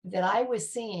that I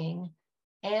was seeing,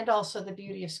 and also the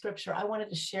beauty of Scripture. I wanted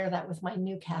to share that with my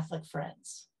new Catholic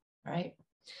friends, right?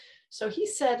 So he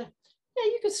said, "Yeah,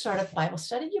 you could start a Bible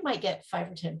study. You might get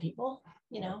 5 or 10 people,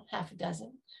 half a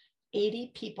dozen."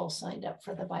 80 people signed up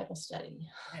for the Bible study.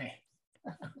 Hey.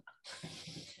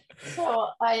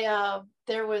 So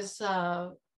there was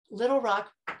Little Rock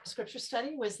Scripture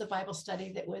Study was the Bible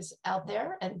study that was out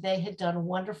there, and they had done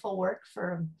wonderful work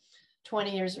for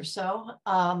 20 years or so.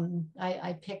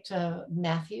 I picked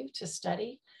Matthew to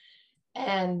study,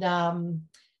 and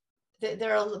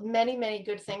there are many, many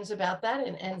good things about that,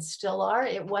 and still are.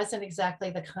 It wasn't exactly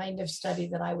the kind of study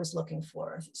that I was looking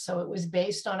for. So it was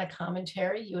based on a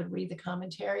commentary. You would read the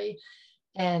commentary,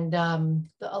 and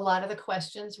a lot of the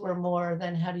questions were more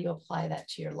than how do you apply that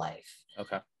to your life.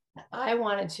 Okay. I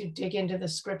wanted to dig into the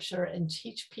Scripture and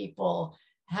teach people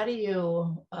how do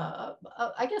you,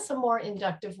 I guess, a more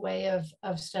inductive way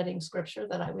of studying Scripture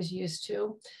that I was used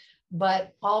to,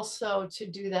 but also to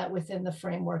do that within the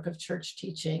framework of church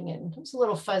teaching. And it was a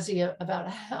little fuzzy about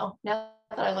how, now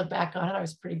that I look back on it, I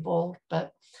was pretty bold.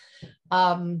 But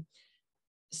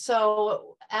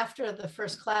so after the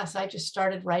first class, I just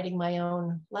started writing my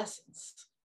own lessons.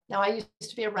 Now, I used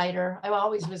to be a writer. I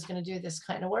always was going to do this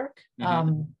kind of work.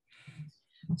 Mm-hmm.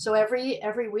 So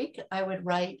every week I would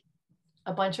write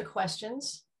a bunch of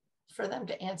questions for them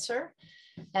to answer.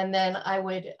 And then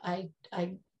I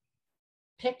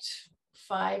picked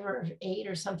 5 or 8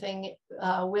 or something,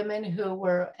 women who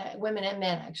were women and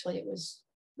men. Actually, it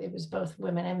was both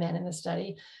women and men in the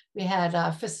study. We had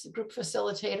group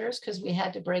facilitators because we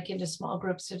had to break into small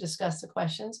groups to discuss the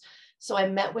questions. So I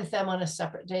met with them on a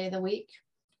separate day of the week,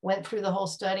 went through the whole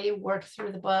study, worked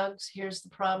through the bugs. Here's the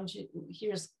problems.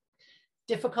 Here's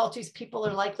difficulties people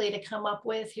are likely to come up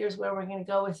with. Here's where we're going to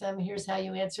go with them. Here's how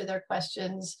you answer their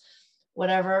questions,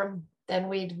 whatever. Then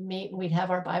we'd meet and we'd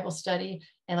have our Bible study.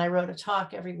 And I wrote a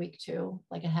talk every week too,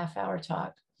 like a half-hour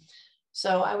talk.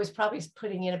 So I was probably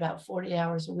putting in about 40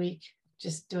 hours a week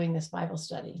just doing this Bible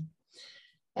study.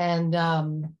 And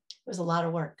it was a lot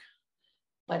of work,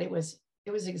 but it was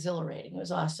exhilarating. It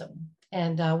was awesome.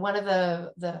 And one of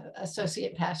the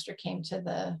associate pastor came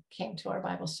to our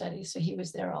Bible study. So he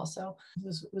was there also. It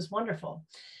was wonderful.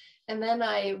 And then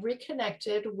I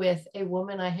reconnected with a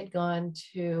woman I had known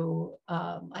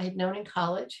in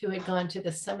college, who had gone to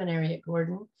the seminary at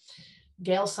Gordon.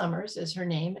 Gail Summers is her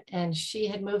name. And she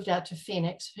had moved out to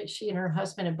Phoenix. She and her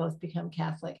husband had both become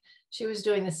Catholic. She was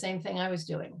doing the same thing I was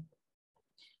doing.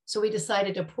 So we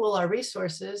decided to pool our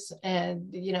resources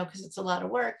and, because it's a lot of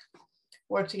work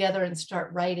together and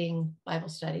start writing Bible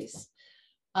studies.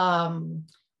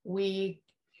 We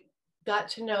got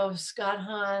to know Scott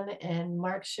Hahn and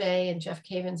Mark Shea and Jeff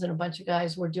Cavins and a bunch of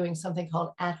guys were doing something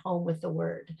called At Home with the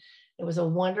Word. It was a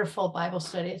wonderful Bible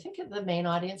study. I think the main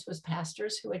audience was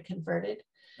pastors who had converted.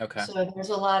 Okay. So there's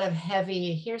a lot of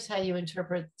heavy, here's how you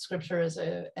interpret Scripture as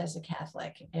a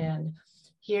Catholic. And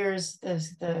here's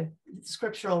the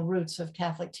scriptural roots of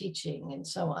Catholic teaching and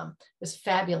so on. It was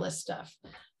fabulous stuff. A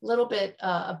little bit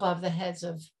above the heads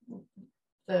of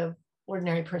the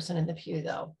ordinary person in the pew,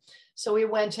 though. So we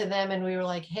went to them and we were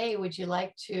like, hey, would you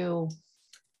like to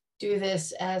do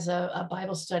this as a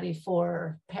Bible study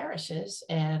for parishes?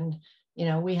 And, you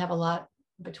know, we have a lot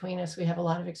between us. We have a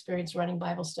lot of experience running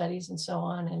Bible studies and so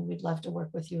on, and we'd love to work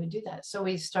with you and do that. So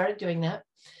we started doing that.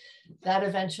 That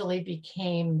eventually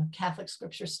became Catholic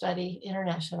Scripture Study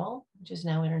International, which is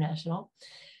now international.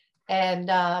 And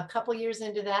a couple years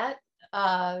into that,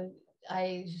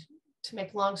 to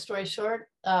make a long story short,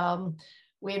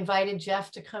 we invited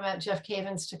Jeff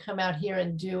Cavins to come out here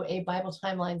and do a Bible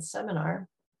timeline seminar.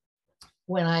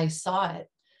 When I saw it,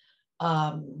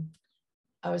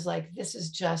 I was like, this is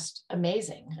just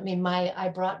amazing. I mean, I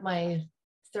brought my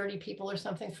 30 people or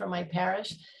something from my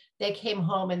parish. They came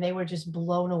home and they were just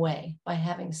blown away by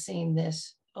having seen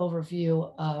this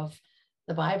overview of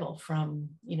the Bible from,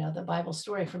 you know, the Bible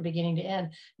story from beginning to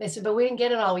end. They said, but we didn't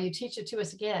get it all. Will you teach it to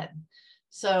us again?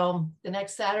 So the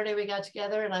next Saturday we got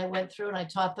together and I went through and I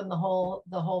taught them the whole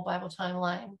Bible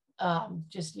timeline,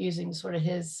 just using sort of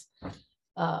his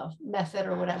method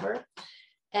or whatever.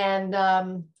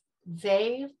 And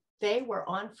they were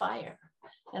on fire.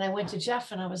 And I went to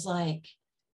Jeff and I was like,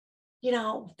 you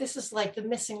know, this is like the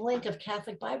missing link of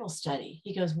Catholic Bible study.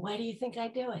 He goes, why do you think I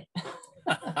do it?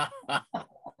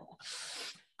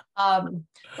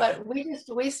 But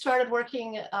we started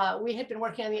working, we had been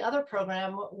working on the other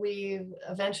program. We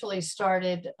eventually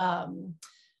started,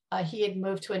 he had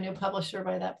moved to a new publisher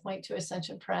by that point, to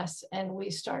Ascension Press, and we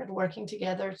started working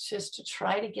together just to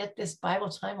try to get this Bible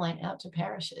timeline out to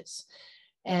parishes.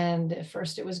 And at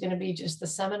first it was going to be just the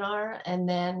seminar, and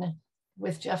then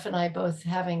with Jeff and I both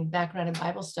having background in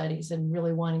Bible studies and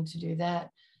really wanting to do that,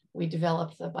 we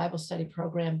developed the Bible study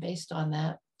program based on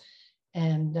that.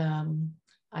 And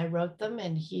I wrote them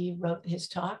and he wrote his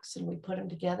talks and we put them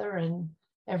together and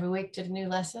every week did a new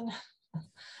lesson. It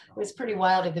was pretty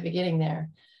wild at the beginning there.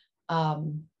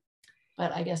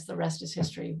 But I guess the rest is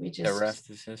history. The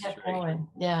rest is history. Kept going.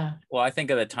 Yeah. Well, I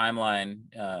think of the timeline,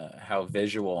 how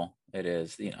visual it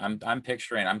is. You know, I'm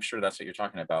picturing, I'm sure that's what you're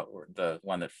talking about, the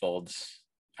one that folds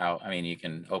out. I mean, you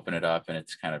can open it up and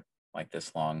it's kind of like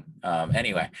this long.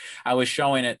 Anyway, I was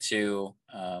showing it to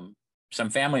some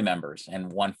family members,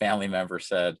 and one family member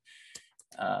said,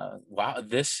 wow,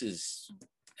 this is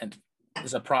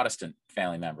a Protestant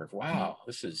family member. Wow,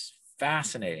 this is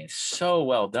fascinating. So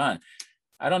well done.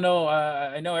 I don't know.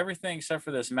 I know everything except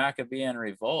for this Maccabean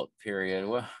revolt period.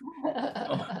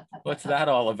 What's that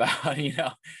all about? You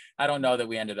know, I don't know that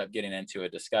we ended up getting into a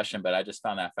discussion, but I just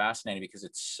found that fascinating because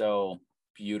it's so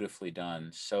beautifully done,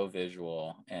 so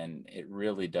visual, and it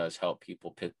really does help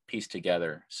people piece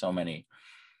together so many.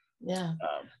 Yeah.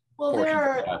 Well,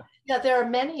 there are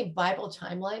many Bible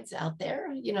timelines out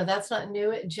there. You know, that's not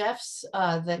new. Jeff's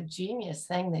the genius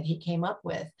thing that he came up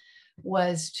with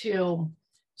was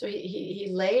so he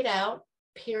laid out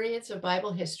periods of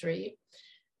Bible history,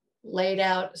 laid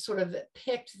out, sort of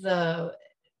picked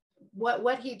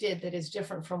what he did that is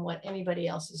different from what anybody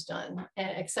else has done,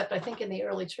 except I think in the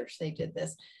early church they did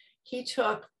this. He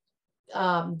took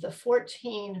the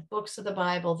 14 books of the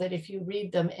Bible that if you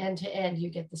read them end to end,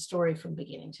 you get the story from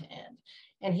beginning to end.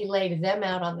 And he laid them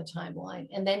out on the timeline.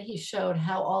 And then he showed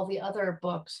how all the other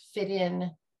books fit in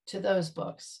to those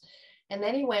books. And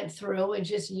then he went through and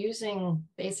just using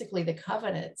basically the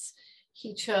covenants,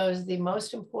 he chose the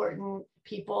most important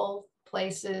people,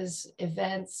 places,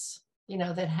 events, you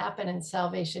know, that happen in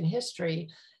salvation history,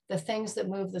 the things that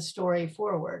move the story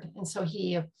forward. And so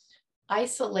he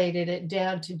isolated it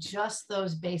down to just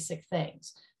those basic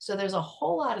things. So there's a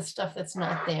whole lot of stuff that's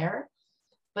not there,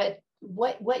 but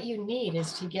what you need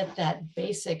is to get that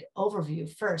basic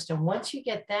overview first. And once you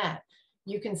get that,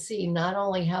 you can see not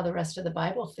only how the rest of the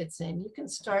Bible fits in, you can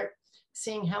start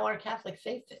seeing how our Catholic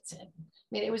faith fits in. I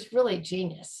mean, it was really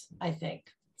genius, I think.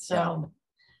 So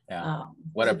yeah.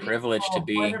 What a privilege to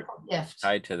be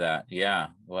tied to that. Yeah,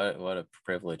 what a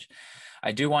privilege.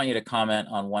 I do want you to comment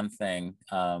on one thing,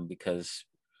 because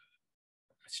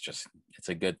it's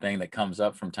a good thing that comes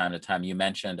up from time to time. You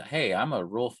mentioned, hey, I'm a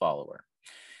rule follower.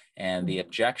 And the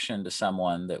objection to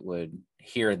someone that would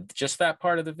hear just that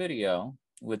part of the video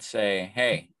would say,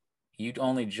 hey, you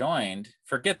only joined,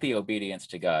 forget the obedience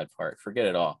to God part, forget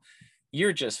it all.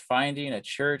 You're just finding a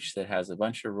church that has a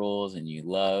bunch of rules and you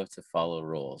love to follow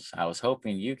rules. I was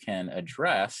hoping you can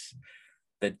address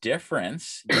the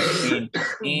difference between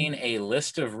seeing a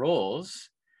list of rules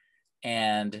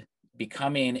and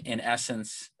becoming, in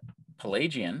essence,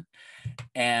 Pelagian,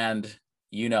 and,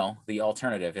 you know, the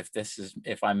alternative,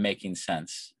 if I'm making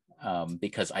sense.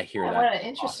 because I hear Yeah, that what an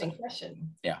interesting often.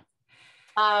 question. Yeah.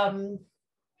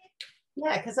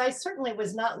 Yeah, because I certainly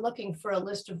was not looking for a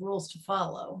list of rules to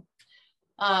follow.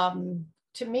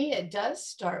 To me, it does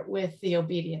start with the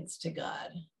obedience to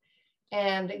God.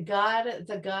 And God,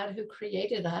 the God who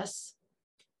created us,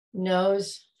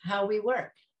 knows how we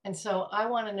work. And so I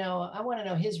want to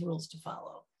know his rules to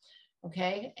follow.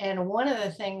 Okay. And one of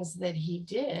the things that he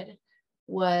did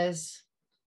was,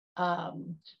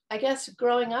 I guess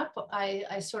growing up,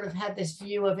 I sort of had this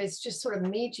view of it's just sort of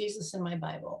me, Jesus, and my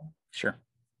Bible. Sure.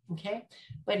 Okay.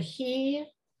 But he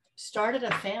started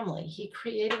a family. He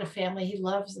created a family. He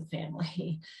loves the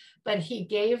family, but he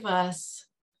gave us,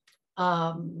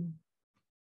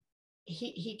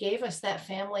 he gave us that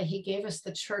family. He gave us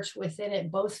the church within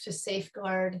it, both to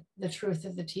safeguard the truth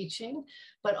of the teaching,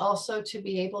 but also to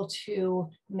be able to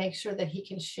make sure that he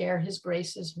can share his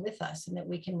graces with us and that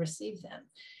we can receive them.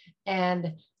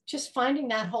 And just finding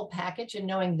that whole package and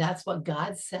knowing that's what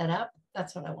God set up,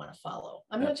 that's what I want to follow.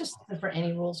 I'm not just looking for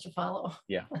any rules to follow.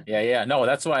 Yeah. No,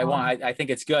 that's what I want. I think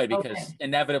it's good because Okay.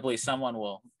 inevitably someone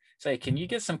will say, can you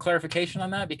get some clarification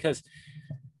on that? Because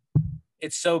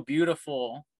it's so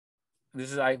beautiful.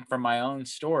 This is from my own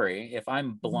story. If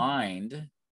I'm blind,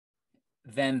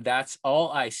 then that's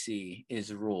all I see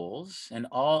is rules, and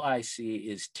all I see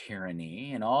is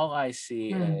tyranny, and all I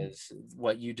see is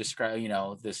what you describe,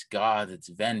 this God that's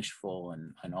vengeful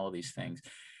and all these things.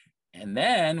 And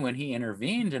then when he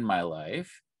intervened in my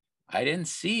life, I didn't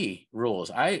see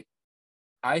rules. I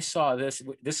saw this.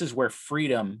 This is where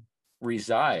freedom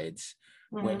resides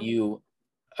when you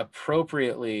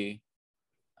appropriately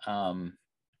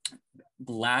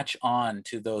latch on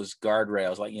to those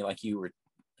guardrails, like you were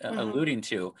alluding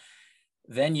to.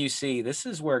 Then you see this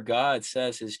is where God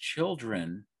says his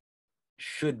children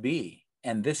should be,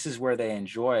 and this is where they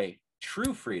enjoy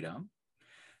true freedom.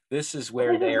 This is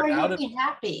where they are out of. Be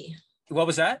happy. What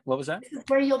was that? This is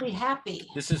where you'll be happy.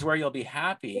 This is where you'll be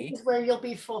happy. This is where you'll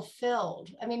be fulfilled.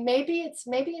 I mean, maybe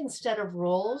instead of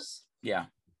rules. Yeah.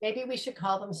 Maybe we should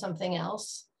call them something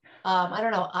else. I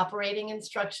don't know, operating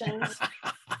instructions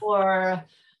or.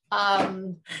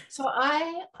 So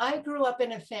I grew up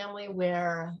in a family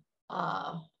where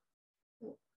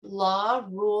law,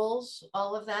 rules,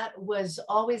 all of that was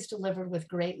always delivered with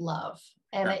great love.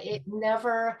 And it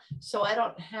never, so I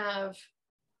don't have,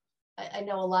 I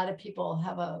know a lot of people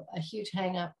have a huge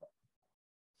hang up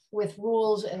with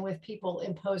rules and with people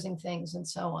imposing things and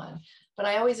so on. But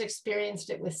I always experienced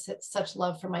it with such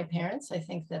love for my parents. I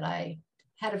think that I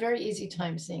had a very easy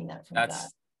time seeing that from God.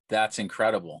 That's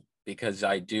incredible, because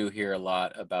I do hear a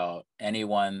lot about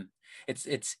anyone.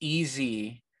 It's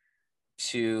easy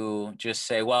to just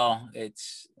say, well,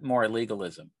 it's more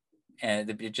legalism.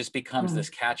 And it just becomes this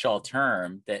catch-all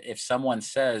term that if someone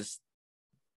says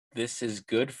this is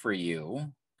good for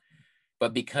you,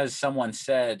 but because someone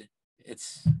said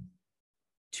it's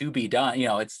to be done,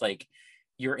 it's like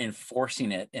you're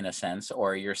enforcing it in a sense,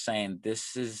 or you're saying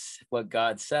this is what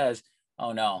God says.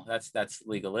 Oh no, that's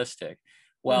legalistic.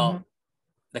 Well,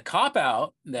 the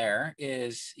cop-out there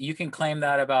is you can claim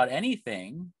that about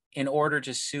anything in order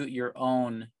to suit your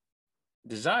own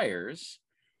desires.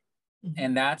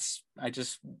 And that's, I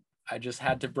just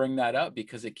had to bring that up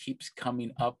because it keeps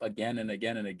coming up again and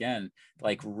again and again.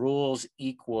 Like rules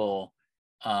equal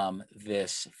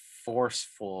this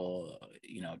forceful,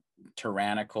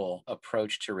 tyrannical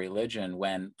approach to religion,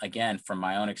 when, again, from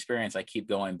my own experience, I keep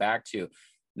going back to,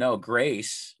 no,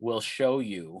 grace will show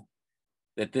you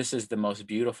that this is the most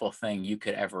beautiful thing you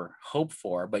could ever hope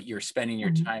for, but you're spending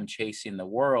your time chasing the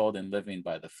world and living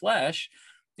by the flesh,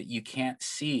 that you can't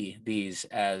see these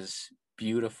as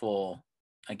beautiful,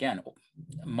 again,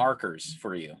 markers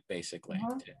for you, basically,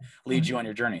 to lead you on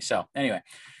your journey. So anyway,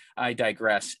 I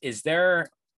digress. Is there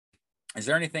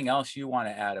anything else you want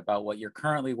to add about what you're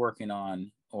currently working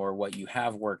on, or what you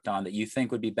have worked on, that you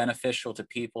think would be beneficial to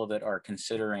people that are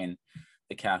considering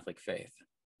the Catholic faith?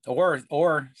 Or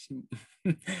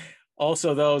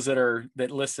also those that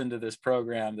listen to this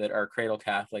program that are cradle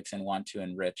Catholics and want to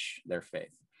enrich their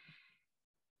faith?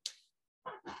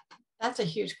 That's a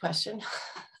huge question.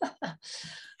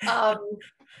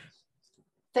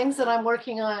 Things that I'm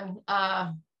working on.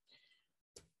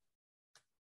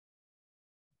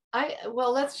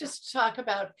 Let's just talk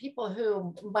about people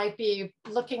who might be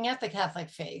looking at the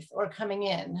Catholic faith or coming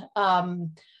in.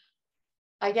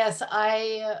 I guess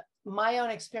my own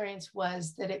experience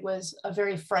was that it was a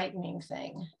very frightening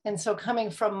thing. And so coming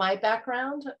from my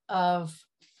background of,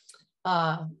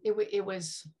 it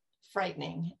was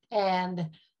frightening. And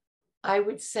I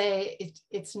would say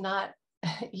it's not,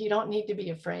 you don't need to be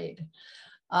afraid.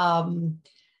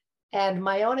 And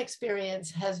my own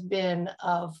experience has been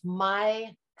of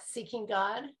my seeking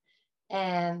God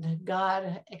and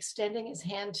God extending his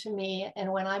hand to me.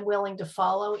 And when I'm willing to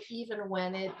follow, even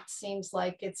when it seems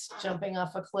like it's jumping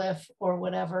off a cliff or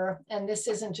whatever. And this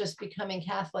isn't just becoming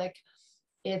Catholic,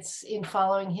 it's in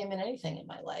following him in anything in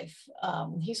my life.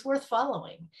 He's worth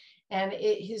following. And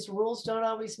his rules don't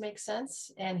always make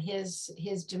sense. And his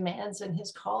demands and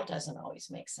his call doesn't always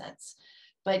make sense.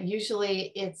 But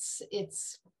usually it's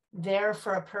there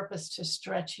for a purpose to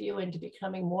stretch you into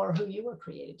becoming more who you were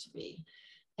created to be,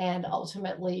 and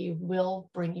ultimately will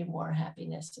bring you more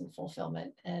happiness and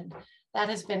fulfillment. And that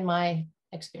has been my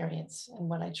experience and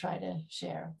what I try to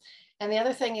share. And the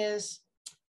other thing is,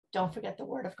 don't forget the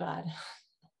word of God.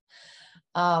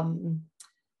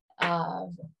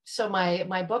 So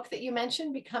my book that you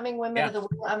mentioned, Becoming Women of the Word,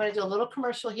 I'm going to do a little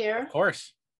commercial here. Of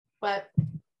course. But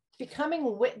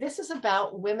this is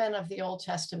about women of the Old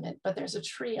Testament, but there's a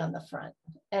tree on the front,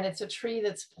 and it's a tree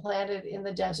that's planted in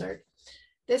the desert.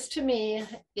 This to me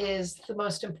is the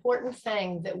most important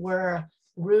thing, that we're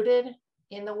rooted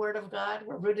in the Word of God.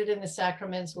 We're rooted in the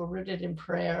sacraments. We're rooted in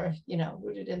prayer,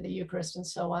 rooted in the Eucharist and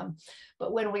so on.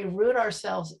 But when we root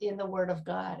ourselves in the Word of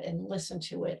God and listen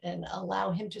to it and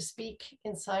allow him to speak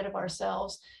inside of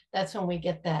ourselves, that's when we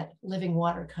get that living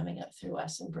water coming up through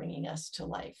us and bringing us to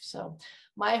life. So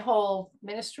my whole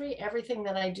ministry, everything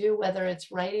that I do, whether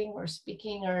it's writing or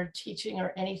speaking or teaching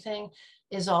or anything,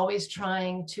 is always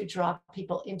trying to draw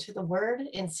people into the Word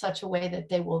in such a way that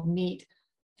they will meet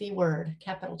the Word,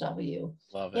 capital W,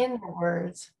 in the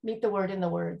words, meet the Word in the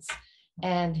words,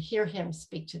 and hear him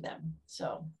speak to them.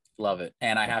 So love it.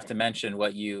 And I have to mention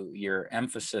what your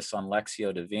emphasis on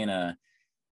Lectio Divina.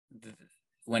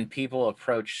 When people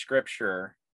approach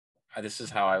scripture, this is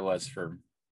how I was for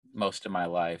most of my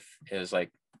life. It was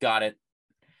like, got it,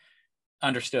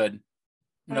 understood,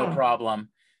 no problem.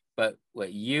 But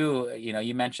what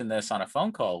you mentioned this on a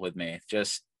phone call with me,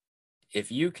 just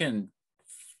if you can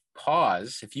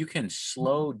pause, if you can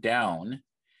slow down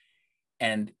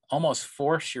and almost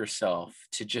force yourself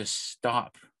to just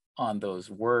stop on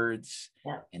those words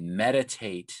and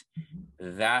meditate,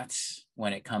 that's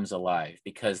when it comes alive.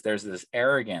 Because there's this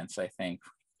arrogance, I think.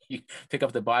 You pick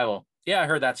up the Bible. Yeah, I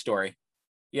heard that story.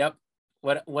 Yep.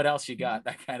 What else you got?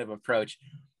 That kind of approach.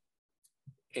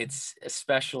 It's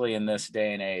especially in this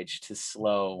day and age to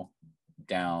slow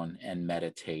down and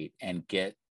meditate and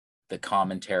get the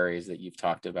commentaries that you've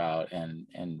talked about and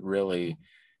really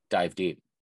dive deep.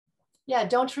 Yeah,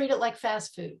 don't treat it like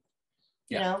fast food.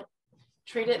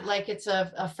 Treat it like it's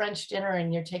a French dinner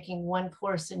and you're taking one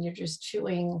course and you're just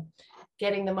chewing,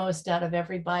 getting the most out of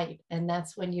every bite. And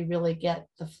that's when you really get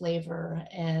the flavor.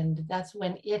 And that's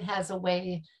when it has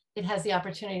the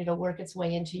opportunity to work its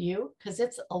way into you, because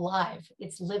it's alive,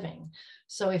 it's living.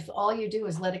 So if all you do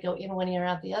is let it go in one ear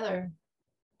out the other,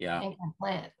 ain't gonna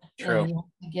plant. True. You have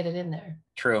to get it in there.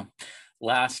 True.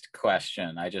 Last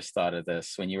question. I just thought of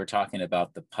this when you were talking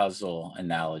about the puzzle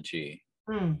analogy.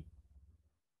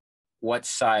 What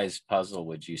size puzzle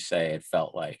would you say it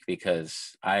felt like?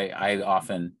 Because I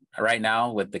often, right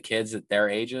now with the kids at their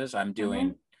ages, I'm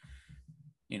doing,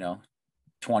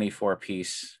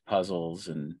 24-piece puzzles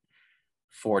and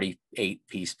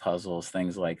 48-piece puzzles,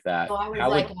 things like that. So I was on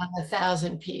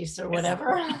 1,000-piece or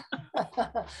whatever.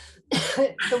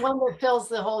 The one that fills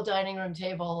the whole dining room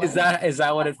table. Is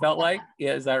that what it felt like?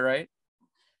 Yeah, is that right?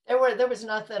 There was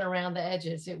nothing around the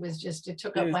edges. It was just, it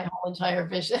took up my whole entire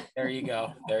vision. There you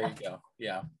go.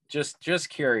 Yeah. Just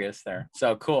curious there.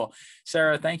 So cool.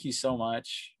 Sarah, thank you so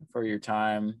much for your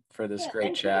time, for this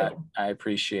great chat. I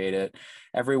appreciate it.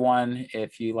 Everyone,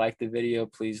 if you like the video,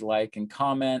 please like and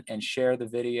comment and share the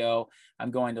video.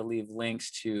 I'm going to leave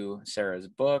links to Sarah's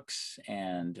books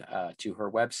and to her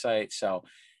website. So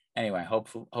anyway,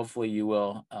 hopefully you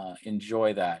will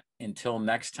enjoy that. Until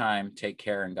next time, take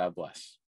care and God bless.